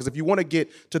talking about, because if you want to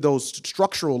get to those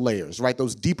structural layers, right,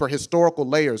 those deeper historical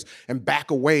layers and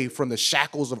back away from the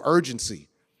shackles of urgency,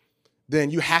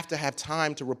 then you have to have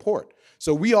time to report.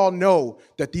 So we all know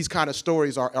that these kind of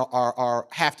stories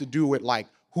have to do with like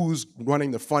who's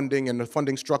running the funding and the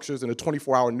funding structures and the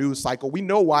 24-hour news cycle. We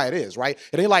know why it is, right?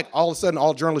 It ain't like all of a sudden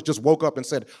all journalists just woke up and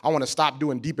said, I want to stop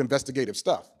doing deep investigative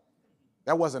stuff.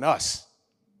 That wasn't us,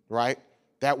 right?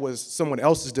 That was someone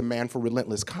else's demand for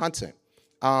relentless content.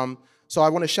 So I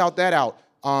want to shout that out.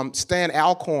 Stan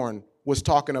Alcorn was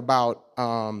talking about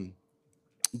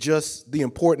just the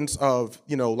importance of,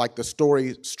 like the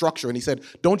story structure. And he said,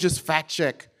 don't just fact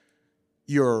check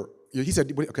he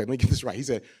said, okay, let me get this right. He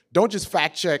said, don't just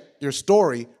fact check your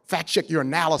story, fact check your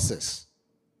analysis,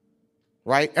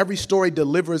 right? Every story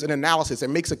delivers an analysis.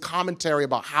 It makes a commentary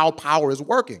about how power is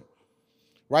working.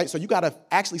 Right? So you got to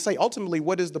actually say, ultimately,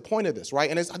 what is the point of this, right?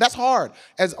 And that's hard.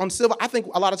 As on civil, I think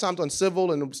a lot of times on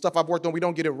civil and stuff I've worked on, we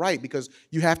don't get it right because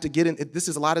you have to get in.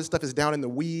 A lot of this stuff is down in the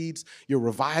weeds. You're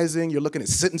revising. You're looking at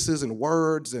sentences and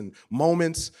words and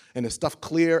moments and the stuff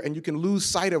clear, and you can lose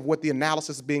sight of what the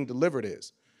analysis being delivered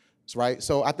is, right?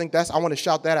 So I think I want to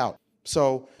shout that out.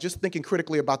 So just thinking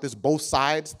critically about this both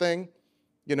sides thing,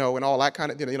 and all that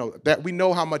kind of, that we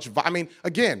know how much,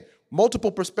 again,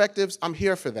 multiple perspectives, I'm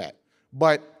here for that.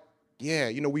 But, yeah,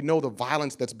 we know the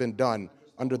violence that's been done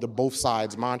under the both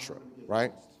sides mantra,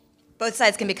 right? Both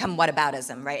sides can become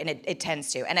whataboutism, right? And it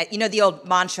tends to. And, the old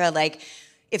mantra, like,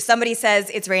 if somebody says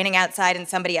it's raining outside and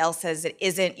somebody else says it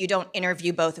isn't, you don't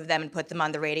interview both of them and put them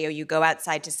on the radio. You go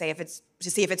outside to see if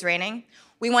it's raining.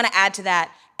 We want to add to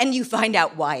that, and you find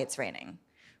out why it's raining,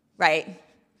 right?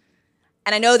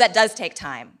 And I know that does take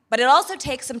time, but it also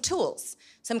takes some tools.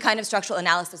 Some kind of structural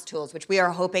analysis tools, which we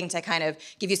are hoping to kind of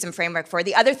give you some framework for.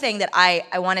 The other thing that I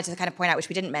wanted to kind of point out, which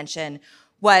we didn't mention,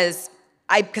 was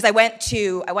because I went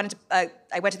to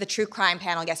the true crime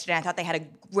panel yesterday, and I thought they had a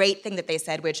great thing that they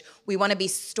said, which we want to be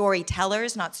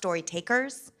storytellers, not story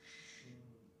takers,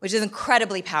 which is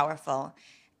incredibly powerful.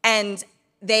 And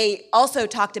they also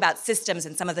talked about systems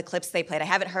in some of the clips they played. I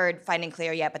haven't heard Finding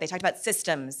Clear yet, but they talked about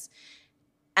systems.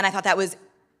 And I thought that was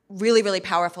really, really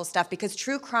powerful stuff, because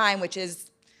true crime, which is,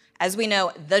 as we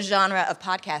know, the genre of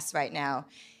podcasts right now,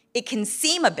 it can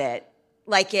seem a bit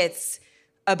like it's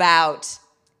about,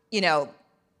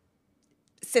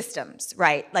 systems,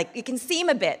 right? Like it can seem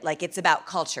a bit like it's about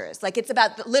cultures, like it's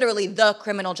about literally the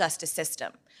criminal justice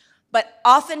system. But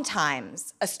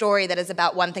oftentimes, a story that is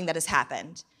about one thing that has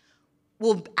happened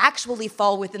will actually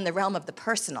fall within the realm of the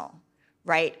personal,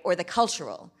 right? Or the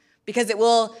cultural, because it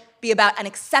will be about an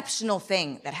exceptional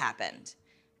thing that happened.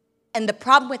 And the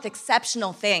problem with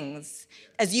exceptional things,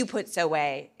 as you put so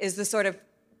way, is the sort of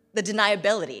the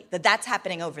deniability that that's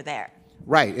happening over there.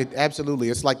 Right, absolutely.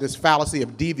 It's like this fallacy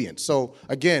of deviance. So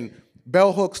again,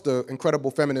 Bell Hooks, the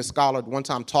incredible feminist scholar, one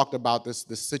time talked about this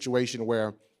situation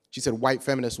where she said white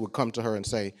feminists would come to her and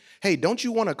say, hey, don't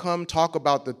you want to come talk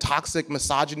about the toxic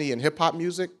misogyny in hip hop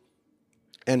music?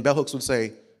 And Bell Hooks would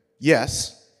say,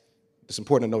 yes. It's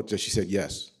important to note that she said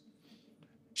yes.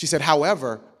 She said,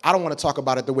 however, I don't want to talk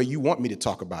about it the way you want me to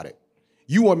talk about it.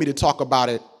 You want me to talk about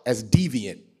it as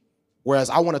deviant, whereas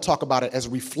I want to talk about it as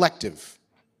reflective.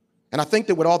 And I think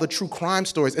that with all the true crime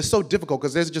stories, it's so difficult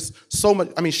because there's just so much.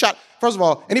 I mean, first of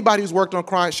all, anybody who's worked on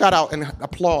crime, shout out and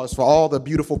applause for all the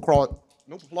beautiful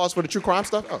no applause for the true crime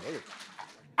stuff? Oh,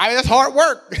 I mean, that's hard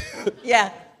work.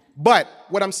 Yeah. But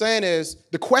what I'm saying is,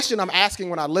 the question I'm asking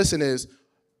when I listen is,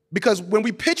 because when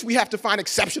we pitch, we have to find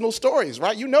exceptional stories,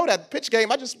 right? You know that pitch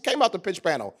game. I just came out the pitch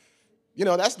panel. You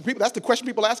know, that's the question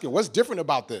people asking. What's different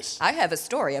about this? I have a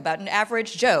story about an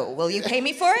average Joe. Will you pay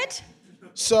me for it?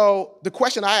 So the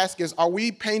question I ask is, are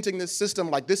we painting this system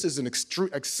like this is an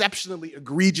exceptionally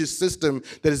egregious system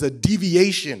that is a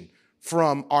deviation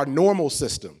from our normal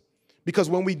system? Because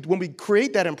when we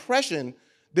create that impression,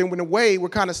 then in a way we're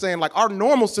kind of saying like our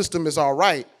normal system is all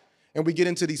right, and we get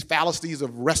into these fallacies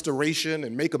of restoration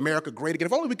and make America great again.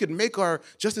 If only we could make our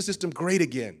justice system great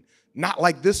again, not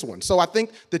like this one. So I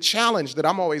think the challenge that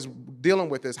I'm always dealing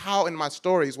with is how in my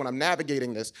stories when I'm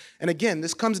navigating this, and again,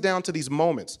 this comes down to these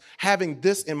moments, having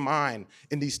this in mind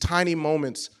in these tiny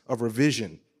moments of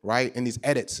revision, right? In these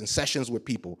edits and sessions with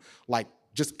people, like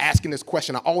just asking this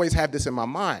question. I always have this in my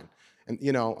mind, and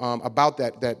about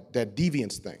that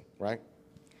deviance thing, right?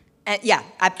 And yeah,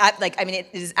 I mean, it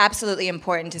is absolutely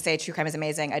important to say true crime is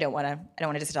amazing. I don't want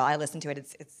to diss it all. I listen to it.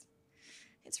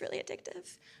 It's really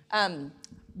addictive.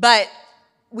 But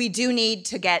we do need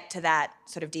to get to that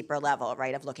sort of deeper level,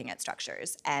 right, of looking at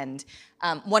structures. And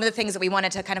one of the things that we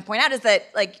wanted to kind of point out is that,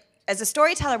 like, as a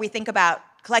storyteller, we think about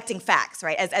collecting facts,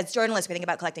 right? As journalists, we think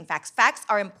about collecting facts. Facts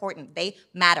are important. They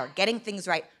matter. Getting things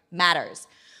right matters.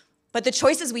 But the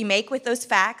choices we make with those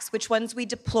facts, which ones we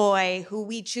deploy, who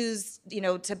we choose,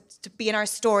 to be in our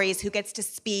stories, who gets to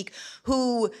speak,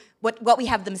 what we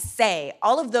have them say,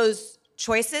 all of those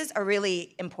choices are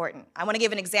really important. I want to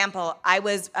give an example. I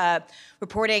was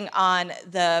reporting on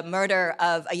the murder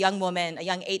of a young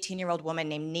 18-year-old woman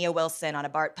named Nia Wilson on a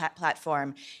BART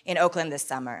platform in Oakland this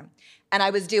summer. And I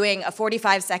was doing a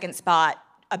 45-second spot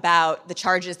about the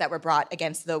charges that were brought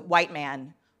against the white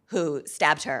man who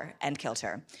stabbed her and killed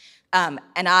her. And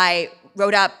I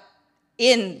wrote up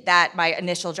in my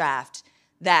initial draft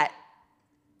that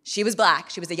she was black,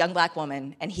 she was a young black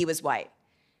woman, and he was white.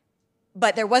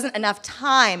 But there wasn't enough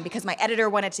time because my editor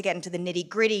wanted to get into the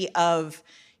nitty-gritty of,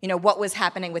 what was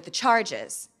happening with the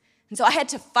charges. And so I had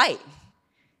to fight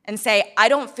and say, I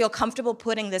don't feel comfortable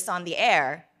putting this on the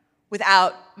air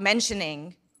without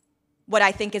mentioning what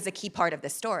I think is a key part of the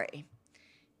story.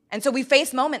 And so we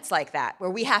face moments like that where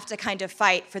we have to kind of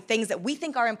fight for things that we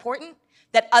think are important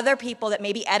that other people, that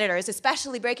maybe editors,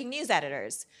 especially breaking news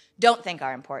editors, don't think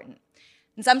are important.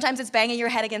 And sometimes it's banging your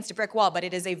head against a brick wall, but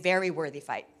it is a very worthy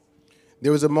fight.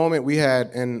 There was a moment we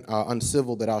had in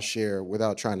Uncivil that I'll share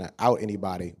without trying to out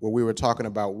anybody, where we were talking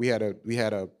about, we had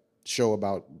a show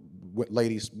about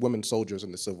women soldiers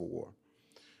in the Civil War.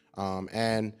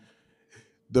 And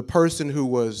the person who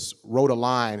wrote a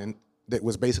line that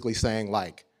was basically saying,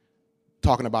 like,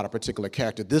 talking about a particular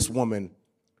character, this woman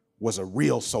was a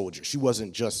real soldier. She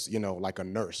wasn't just, like a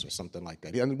nurse or something like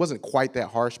that. It wasn't quite that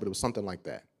harsh, but it was something like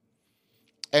that.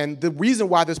 And the reason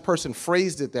why this person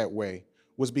phrased it that way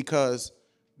was because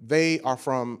they are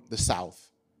from the South,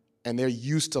 and they're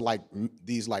used to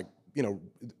these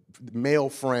male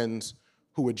friends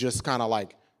who would just kind of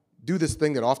do this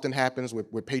thing that often happens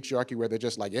with patriarchy, where they're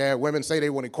just like, yeah, women say they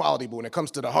want equality, but when it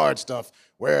comes to the hard stuff,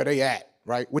 where are they at,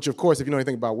 right? Which, of course, if you know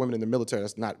anything about women in the military,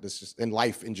 that's just in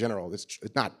life in general. That's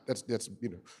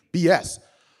BS.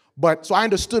 But so I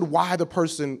understood why the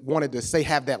person wanted to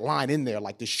have that line in there,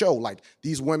 to show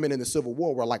these women in the Civil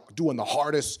War were doing the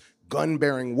hardest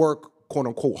gun-bearing work, quote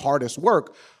unquote hardest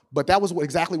work. But that was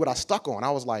exactly what I stuck on.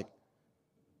 I was like,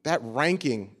 that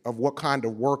ranking of what kind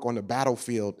of work on the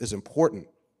battlefield is important,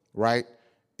 right,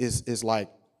 is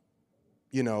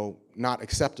not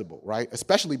acceptable, right?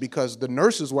 Especially because the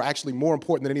nurses were actually more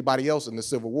important than anybody else in the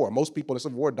Civil War. Most people in the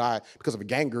Civil War died because of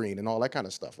gangrene and all that kind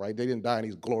of stuff, right? They didn't die in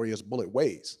these glorious bullet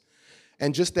ways.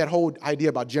 And just that whole idea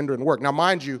about gender and work. Now,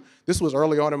 mind you, this was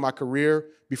early on in my career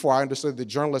before I understood that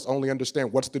journalists only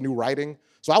understand what's the new writing.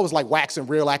 So I was like waxing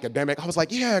real academic. I was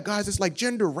like, yeah, guys, it's like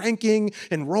gender ranking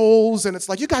and roles. And it's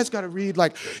like, you guys got to read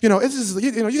like, you got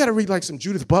to read like some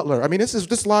Judith Butler. I mean,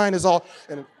 this line is all,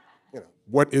 and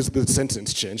what is the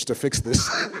sentence change to fix this?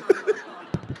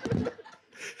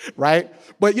 Right?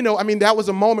 But, that was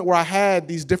a moment where I had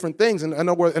these different things. And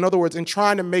in other words, in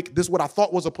trying to make this what I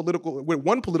thought was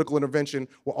one political intervention,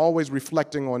 we're always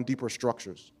reflecting on deeper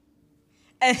structures.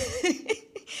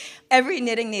 Every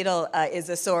knitting needle is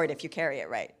a sword if you carry it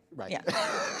right. Right. Yeah.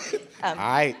 All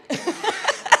right.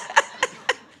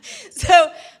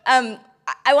 So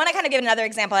I want to kind of give another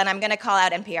example, and I'm going to call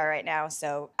out NPR right now.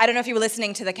 So I don't know if you were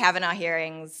listening to the Kavanaugh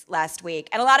hearings last week,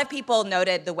 and a lot of people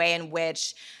noted the way in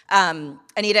which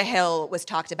Anita Hill was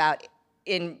talked about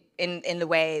in the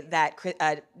way that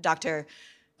Dr.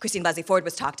 Christine Blasey Ford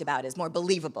was talked about is more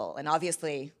believable. And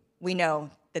obviously, we know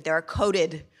that there are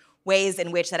coded ways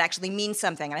in which that actually means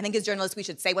something. And I think as journalists, we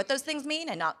should say what those things mean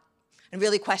and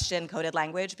really question coded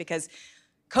language, because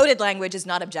coded language is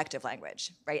not objective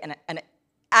language, right? And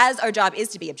as our job is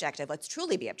to be objective, let's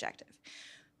truly be objective.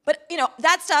 But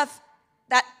that stuff,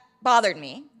 that bothered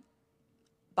me,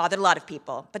 bothered a lot of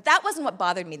people, but that wasn't what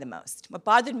bothered me the most. What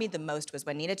bothered me the most was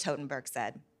when Nina Totenberg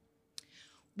said,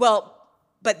 well,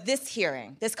 but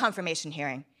this confirmation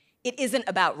hearing, it isn't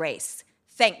about race,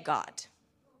 thank God.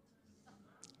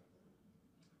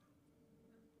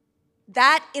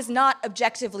 That is not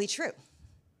objectively true.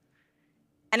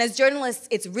 And as journalists,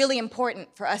 it's really important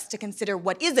for us to consider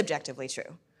what is objectively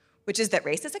true, which is that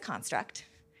race is a construct,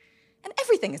 and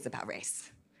everything is about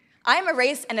race. I'm a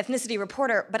race and ethnicity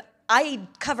reporter, but I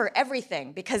cover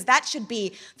everything because that should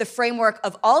be the framework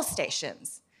of all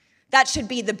stations. That should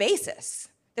be the basis.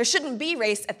 There shouldn't be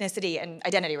race, ethnicity, and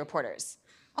identity reporters.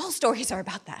 All stories are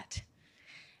about that.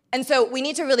 And so we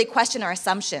need to really question our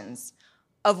assumptions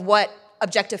of what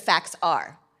objective facts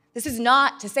are. This is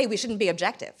not to say we shouldn't be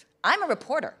objective. I'm a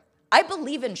reporter. I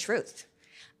believe in truth.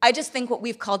 I just think what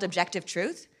we've called objective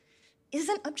truth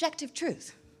isn't objective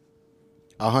truth.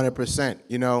 100%.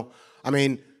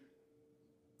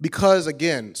 Because,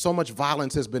 again, so much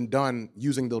violence has been done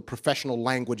using the professional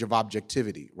language of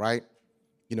objectivity, right?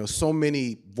 So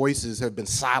many voices have been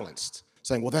silenced,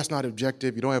 saying, well, that's not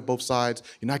objective. You don't have both sides.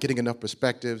 You're not getting enough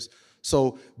perspectives.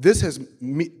 So this has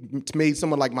made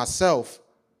someone like myself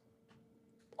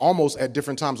almost at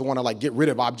different times want to get rid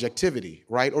of objectivity,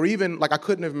 right? Or even I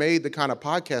couldn't have made the kind of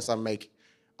podcast I make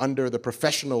under the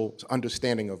professional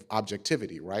understanding of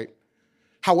objectivity, right?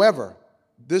 However,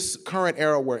 this current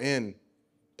era we're in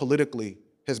politically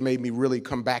has made me really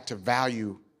come back to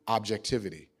value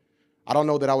objectivity. I don't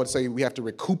know that I would say we have to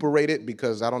recuperate it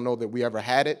because I don't know that we ever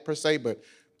had it per se, but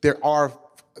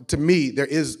to me, there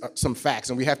is some facts,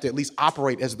 and we have to at least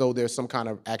operate as though there's some kind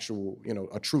of actual,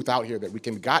 a truth out here that we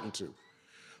can get into.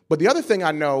 But the other thing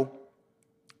I know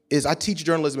is I teach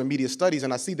journalism and media studies,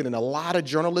 and I see that in a lot of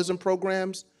journalism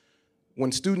programs,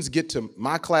 when students get to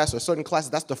my class or certain classes,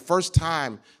 that's the first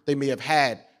time they may have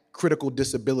had critical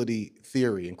disability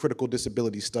theory and critical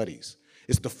disability studies.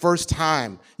 It's the first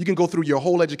time. You can go through your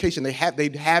whole education. They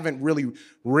haven't really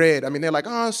read. They're like,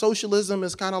 socialism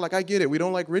is kind of like, I get it. We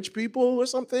don't like rich people or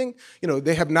something.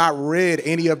 They have not read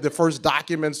any of the first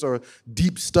documents or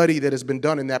deep study that has been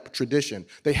done in that tradition.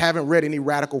 They haven't read any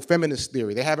radical feminist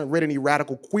theory. They haven't read any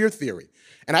radical queer theory.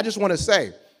 And I just want to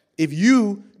say,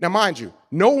 now mind you,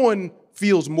 no one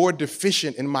feels more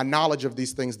deficient in my knowledge of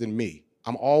these things than me.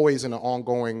 I'm always in an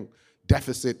ongoing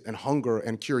deficit and hunger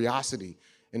and curiosity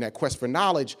in that quest for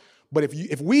knowledge. But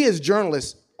if we as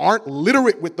journalists aren't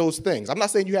literate with those things, I'm not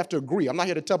saying you have to agree. I'm not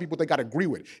here to tell people what they got to agree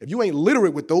with. If you ain't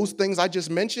literate with those things I just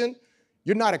mentioned,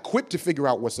 you're not equipped to figure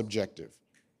out what's objective.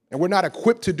 And we're not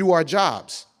equipped to do our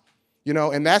jobs.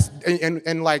 And that's,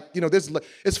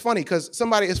 it's funny because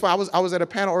I was at a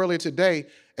panel earlier today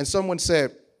and someone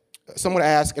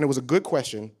asked, and it was a good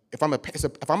question, if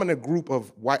I'm in a group of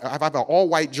white, if I have an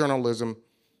all-white journalism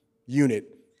unit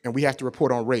and we have to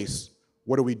report on race,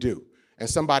 what do we do? And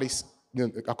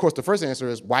of course, the first answer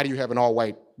is, why do you have an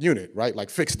all-white unit,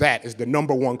 right? Fix that is the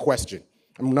number one question,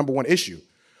 number one issue.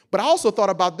 But I also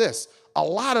thought about this.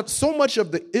 So much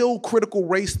of the ill critical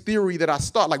race theory that I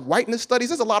start, like whiteness studies,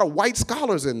 there's a lot of white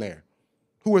scholars in there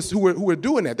who are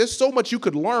doing that. There's so much you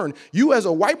could learn. You as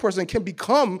a white person can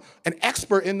become an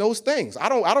expert in those things. I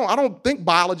don't think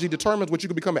biology determines what you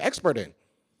can become an expert in.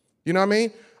 You know what I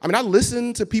mean? I mean, I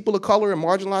listen to people of color and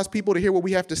marginalized people to hear what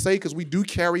we have to say because we do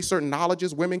carry certain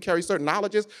knowledges. Women carry certain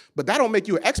knowledges, but that don't make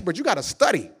you an expert. You got to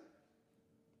study,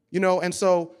 and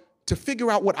so to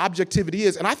figure out what objectivity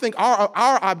is, and I think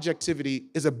our objectivity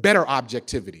is a better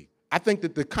objectivity. I think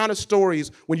that the kind of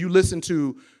stories, when you listen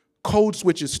to Code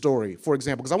Switch's story, for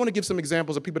example, because I want to give some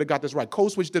examples of people that got this right.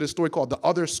 Code Switch did a story called The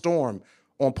Other Storm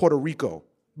on Puerto Rico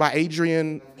by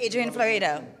Adrian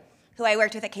Florido, who I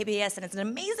worked with at KBS, and is an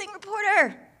amazing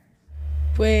reporter.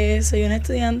 Pues soy una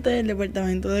estudiante del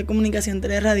Departamento de Comunicación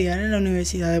Teleradial en la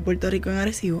Universidad de Puerto Rico en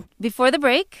Arecibo. Before the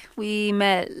break, we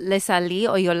met Leslie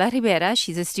Oyola Rivera.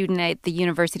 She's a student at the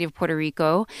University of Puerto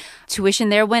Rico. Tuition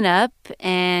there went up,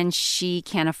 and she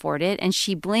can't afford it. And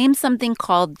she blames something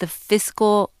called the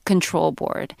Fiscal Control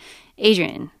Board.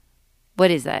 Adrian,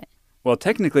 what is that? Well,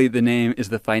 technically, the name is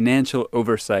the Financial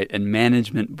Oversight and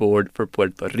Management Board for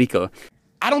Puerto Rico.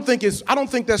 I don't think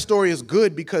that story is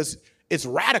good because it's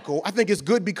radical. I think it's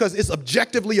good because it's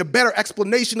objectively a better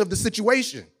explanation of the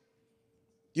situation.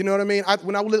 You know what I mean?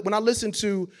 When I listen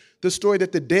to the story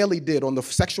that The Daily did on the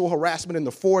sexual harassment in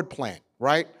the Ford plant,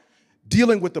 right?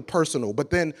 Dealing with the personal, but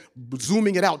then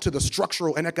zooming it out to the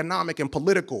structural and economic and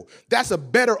political. That's a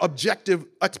better objective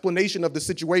explanation of the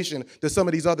situation than some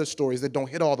of these other stories that don't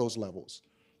hit all those levels.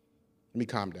 Let me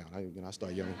calm down. I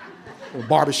start yelling.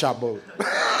 Barbershop mode.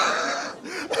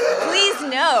 Please,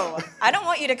 no. I don't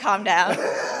want you to calm down.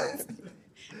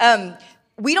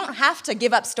 We don't have to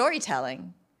give up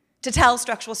storytelling to tell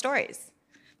structural stories.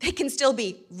 They can still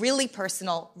be really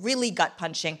personal, really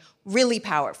gut-punching, really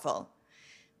powerful.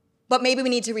 But maybe we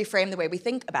need to reframe the way we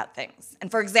think about things.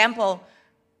 And for example,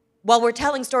 while we're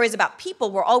telling stories about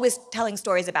people, we're always telling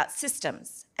stories about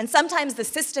systems. And sometimes the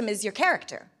system is your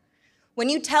character. When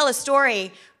you tell a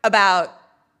story about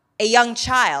a young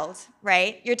child,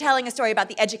 right, you're telling a story about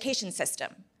the education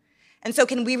system. And so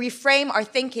can we reframe our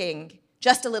thinking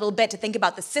just a little bit to think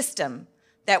about the system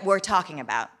that we're talking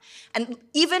about? And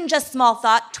even just small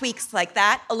thought tweaks like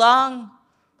that, along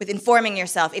with informing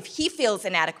yourself, if he feels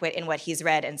inadequate in what he's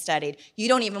read and studied, you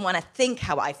don't even want to think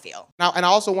how I feel. Now, and I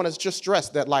also want to just stress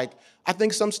that, I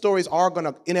think some stories are going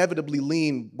to inevitably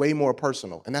lean way more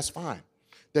personal, and that's fine.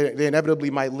 They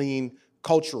inevitably might lean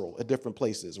cultural at different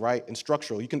places, right? And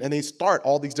structural. And they start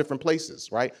all these different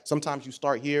places, right? Sometimes you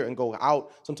start here and go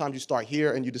out. Sometimes you start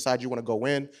here and you decide you want to go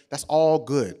in. That's all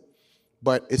good.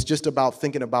 But it's just about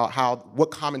thinking about what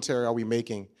commentary are we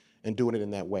making and doing it in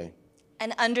that way.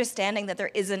 And understanding that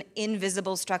there is an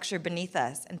invisible structure beneath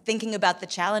us and thinking about the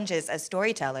challenges as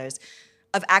storytellers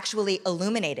of actually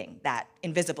illuminating that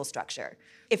invisible structure.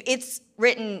 If it's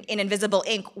written in invisible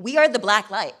ink, we are the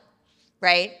black light,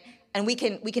 right? And we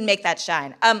can make that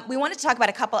shine. We wanted to talk about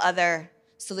a couple other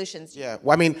solutions. Yeah,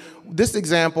 well, I mean, this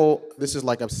example, this is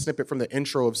like a snippet from the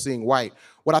intro of Seeing White.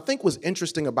 What I think was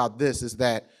interesting about this is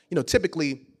that,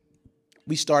 typically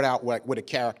we start out with a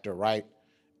character, right?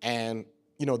 And,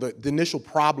 the initial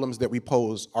problems that we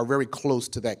pose are very close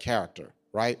to that character,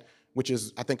 right? Which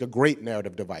is, I think, a great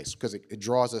narrative device because it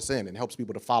draws us in and helps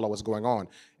people to follow what's going on.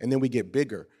 And then we get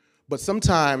bigger. But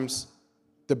sometimes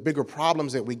the bigger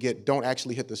problems that we get don't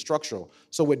actually hit the structural.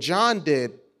 So what John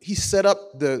did, he set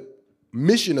up the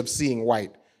mission of Seeing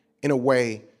White in a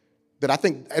way that I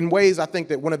think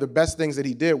that one of the best things that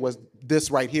he did was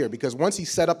this right here, because once he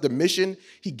set up the mission,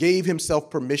 he gave himself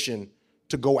permission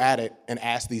to go at it and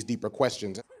ask these deeper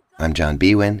questions. I'm John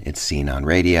Biewen. It's Scene on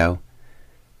Radio.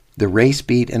 The race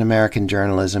beat in American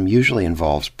journalism usually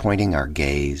involves pointing our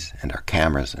gaze and our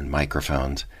cameras and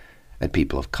microphones at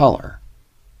people of color.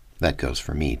 That goes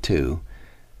for me, too.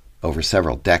 Over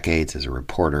several decades as a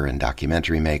reporter and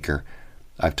documentary maker,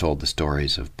 I've told the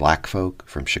stories of black folk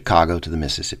from Chicago to the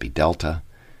Mississippi Delta,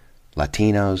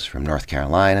 Latinos from North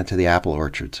Carolina to the apple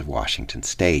orchards of Washington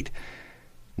State,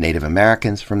 Native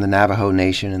Americans from the Navajo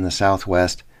Nation in the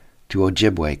Southwest to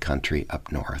Ojibwe country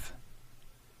up north.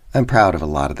 I'm proud of a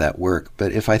lot of that work,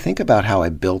 but if I think about how I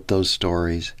built those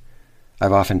stories,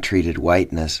 I've often treated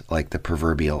whiteness like the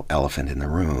proverbial elephant in the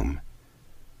room.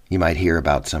 You might hear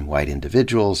about some white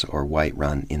individuals or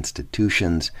white-run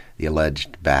institutions, the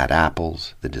alleged bad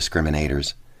apples, the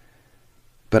discriminators.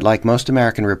 But like most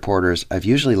American reporters, I've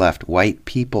usually left white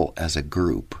people as a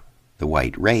group, the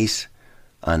white race,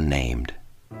 unnamed.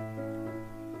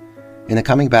 In the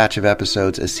coming batch of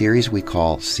episodes, a series we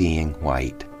call Seeing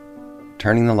White,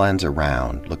 turning the lens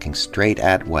around, looking straight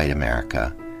at white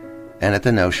America, and at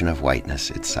the notion of whiteness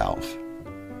itself.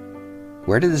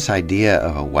 Where did this idea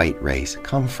of a white race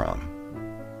come from?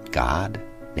 God?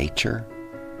 Nature?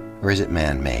 Or is it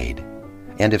man-made?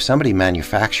 And if somebody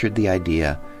manufactured the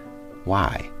idea,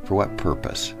 why? For what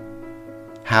purpose?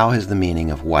 How has the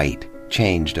meaning of white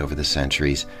changed over the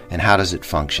centuries, and how does it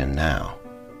function now?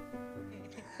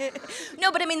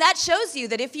 No, but I mean, that shows you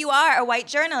that if you are a white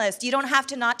journalist, you don't have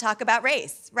to not talk about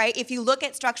race, right? If you look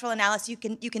at structural analysis, you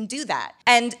can do that.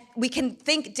 And we can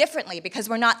think differently because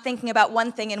we're not thinking about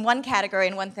one thing in one category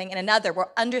and one thing in another. We're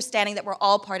understanding that we're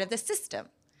all part of the system.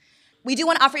 We do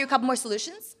want to offer you a couple more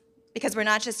solutions because we're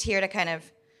not just here to kind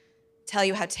of tell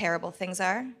you how terrible things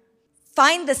are.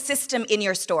 Find the system in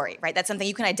your story, right? That's something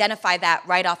you can identify that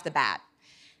right off the bat.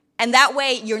 And that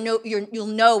way you'll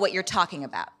know what you're talking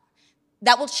about.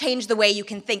 That will change the way you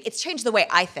can think. It's changed the way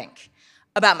I think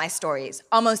about my stories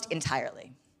almost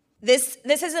entirely. This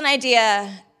is an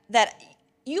idea that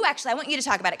I want you to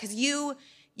talk about it because you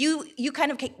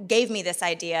kind of gave me this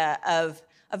idea of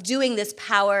doing this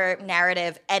power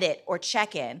narrative edit or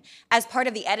check-in as part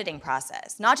of the editing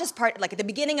process. Not just like at the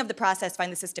beginning of the process,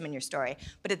 find the system in your story,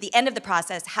 but at the end of the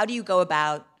process, how do you go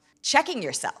about checking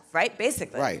yourself, right?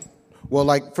 Basically. Right. Well,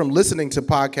 like from listening to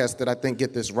podcasts that I think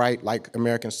get this right, like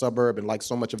American Suburb and like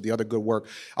so much of the other good work.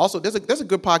 Also, there's a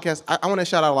good podcast. I want to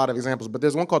shout out a lot of examples, but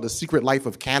there's one called The Secret Life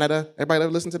of Canada. Everybody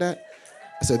ever listen to that?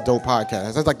 It's a dope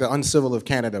podcast. It's like the Uncivil of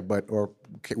Canada, or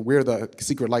we're the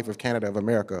Secret Life of Canada of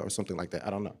America or something like that. I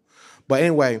don't know. But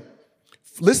anyway,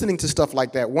 listening to stuff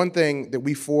like that, one thing that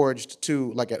we forged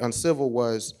too, like at Uncivil,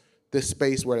 was this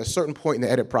space where at a certain point in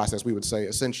the edit process, we would say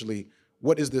essentially,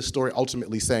 what is this story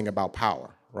ultimately saying about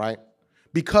power, right?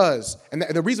 Because, and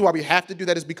the reason why we have to do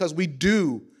that is because we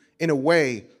do, in a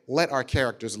way, let our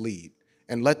characters lead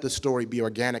and let the story be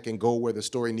organic and go where the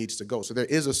story needs to go. So there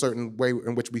is a certain way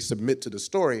in which we submit to the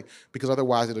story, because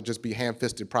otherwise it'll just be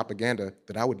ham-fisted propaganda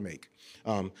that I would make.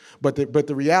 But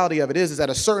the reality of it is at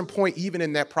a certain point, even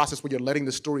in that process where you're letting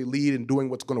the story lead and doing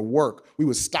what's gonna work, we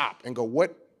would stop and go,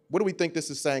 what do we think this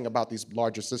is saying about these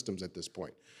larger systems at this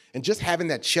point? And just having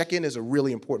that check-in is a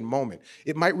really important moment.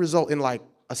 It might result in like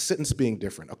a sentence being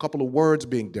different, a couple of words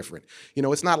being different. You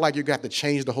know, it's not like you got to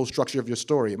change the whole structure of your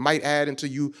story. It might add into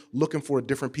you looking for a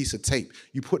different piece of tape,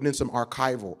 you putting in some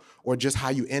archival, or just how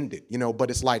you end it, you know, but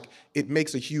it's like, it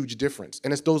makes a huge difference.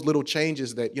 And it's those little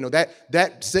changes that, you know,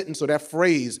 that sentence or that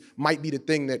phrase might be the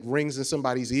thing that rings in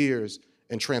somebody's ears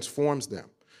and transforms them.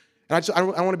 And I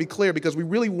want to be clear, because we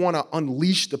really want to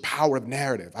unleash the power of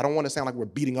narrative. I don't want to sound like we're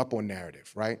beating up on narrative,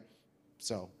 right?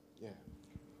 So, yeah.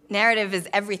 Narrative is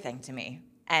everything to me.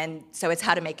 And so it's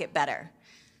how to make it better.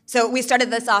 So we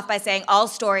started this off by saying all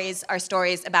stories are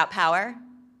stories about power.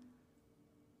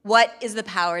 What is the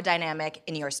power dynamic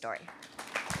in your story?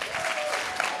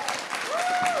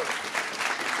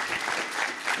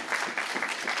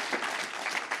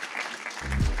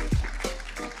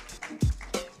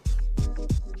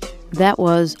 That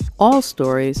was All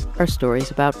Stories Are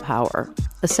Stories About Power,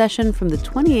 a session from the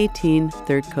 2018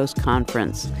 Third Coast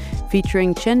Conference,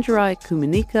 featuring Chenjerai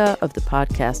Kumanyika of the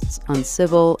podcasts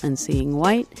Uncivil and Seeing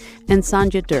White, and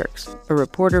Sandhya Dirks, a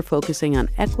reporter focusing on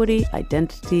equity,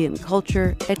 identity, and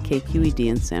culture at KQED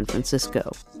in San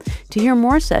Francisco. To hear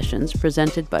more sessions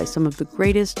presented by some of the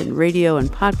greatest in radio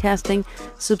and podcasting,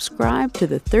 subscribe to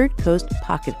the Third Coast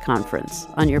Pocket Conference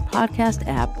on your podcast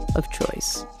app of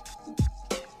choice.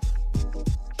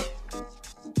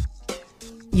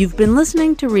 You've been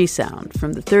listening to Resound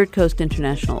from the Third Coast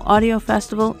International Audio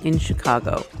Festival in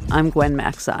Chicago. I'm Gwen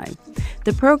Macsai.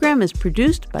 The program is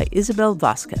produced by Isabel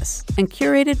Vasquez and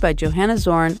curated by Johanna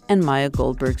Zorn and Maya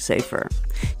Goldberg-Safer.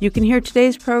 You can hear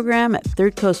today's program at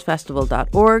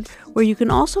thirdcoastfestival.org, where you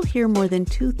can also hear more than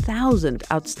 2,000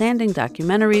 outstanding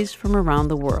documentaries from around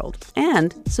the world,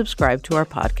 and subscribe to our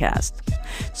podcast.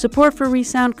 Support for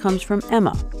Resound comes from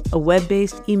Emma, a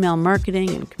web-based email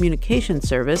marketing and communication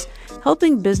service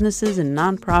helping businesses and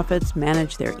nonprofits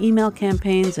manage their email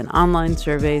campaigns and online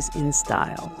surveys in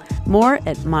style. More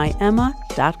at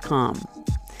myemma.com.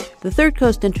 The Third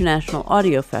Coast International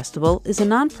Audio Festival is a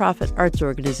nonprofit arts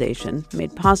organization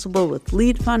made possible with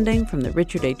lead funding from the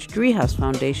Richard H. Driehaus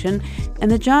Foundation and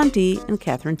the John D. and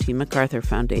Catherine T. MacArthur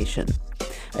Foundation.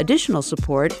 Additional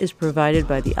support is provided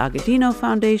by the Agudino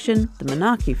Foundation, the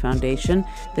Menaki Foundation,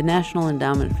 the National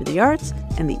Endowment for the Arts,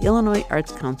 and the Illinois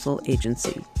Arts Council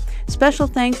Agency. Special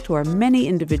thanks to our many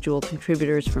individual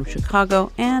contributors from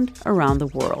Chicago and around the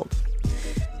world.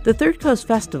 The Third Coast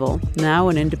Festival, now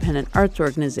an independent arts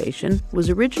organization, was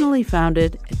originally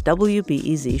founded at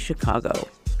WBEZ Chicago.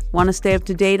 Want to stay up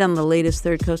to date on the latest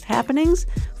Third Coast happenings?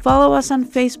 Follow us on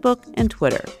Facebook and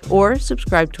Twitter, or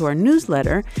subscribe to our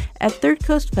newsletter at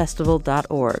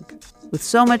thirdcoastfestival.org. With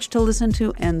so much to listen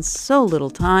to and so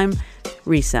little time,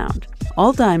 Resound.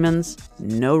 All diamonds,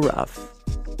 no rough.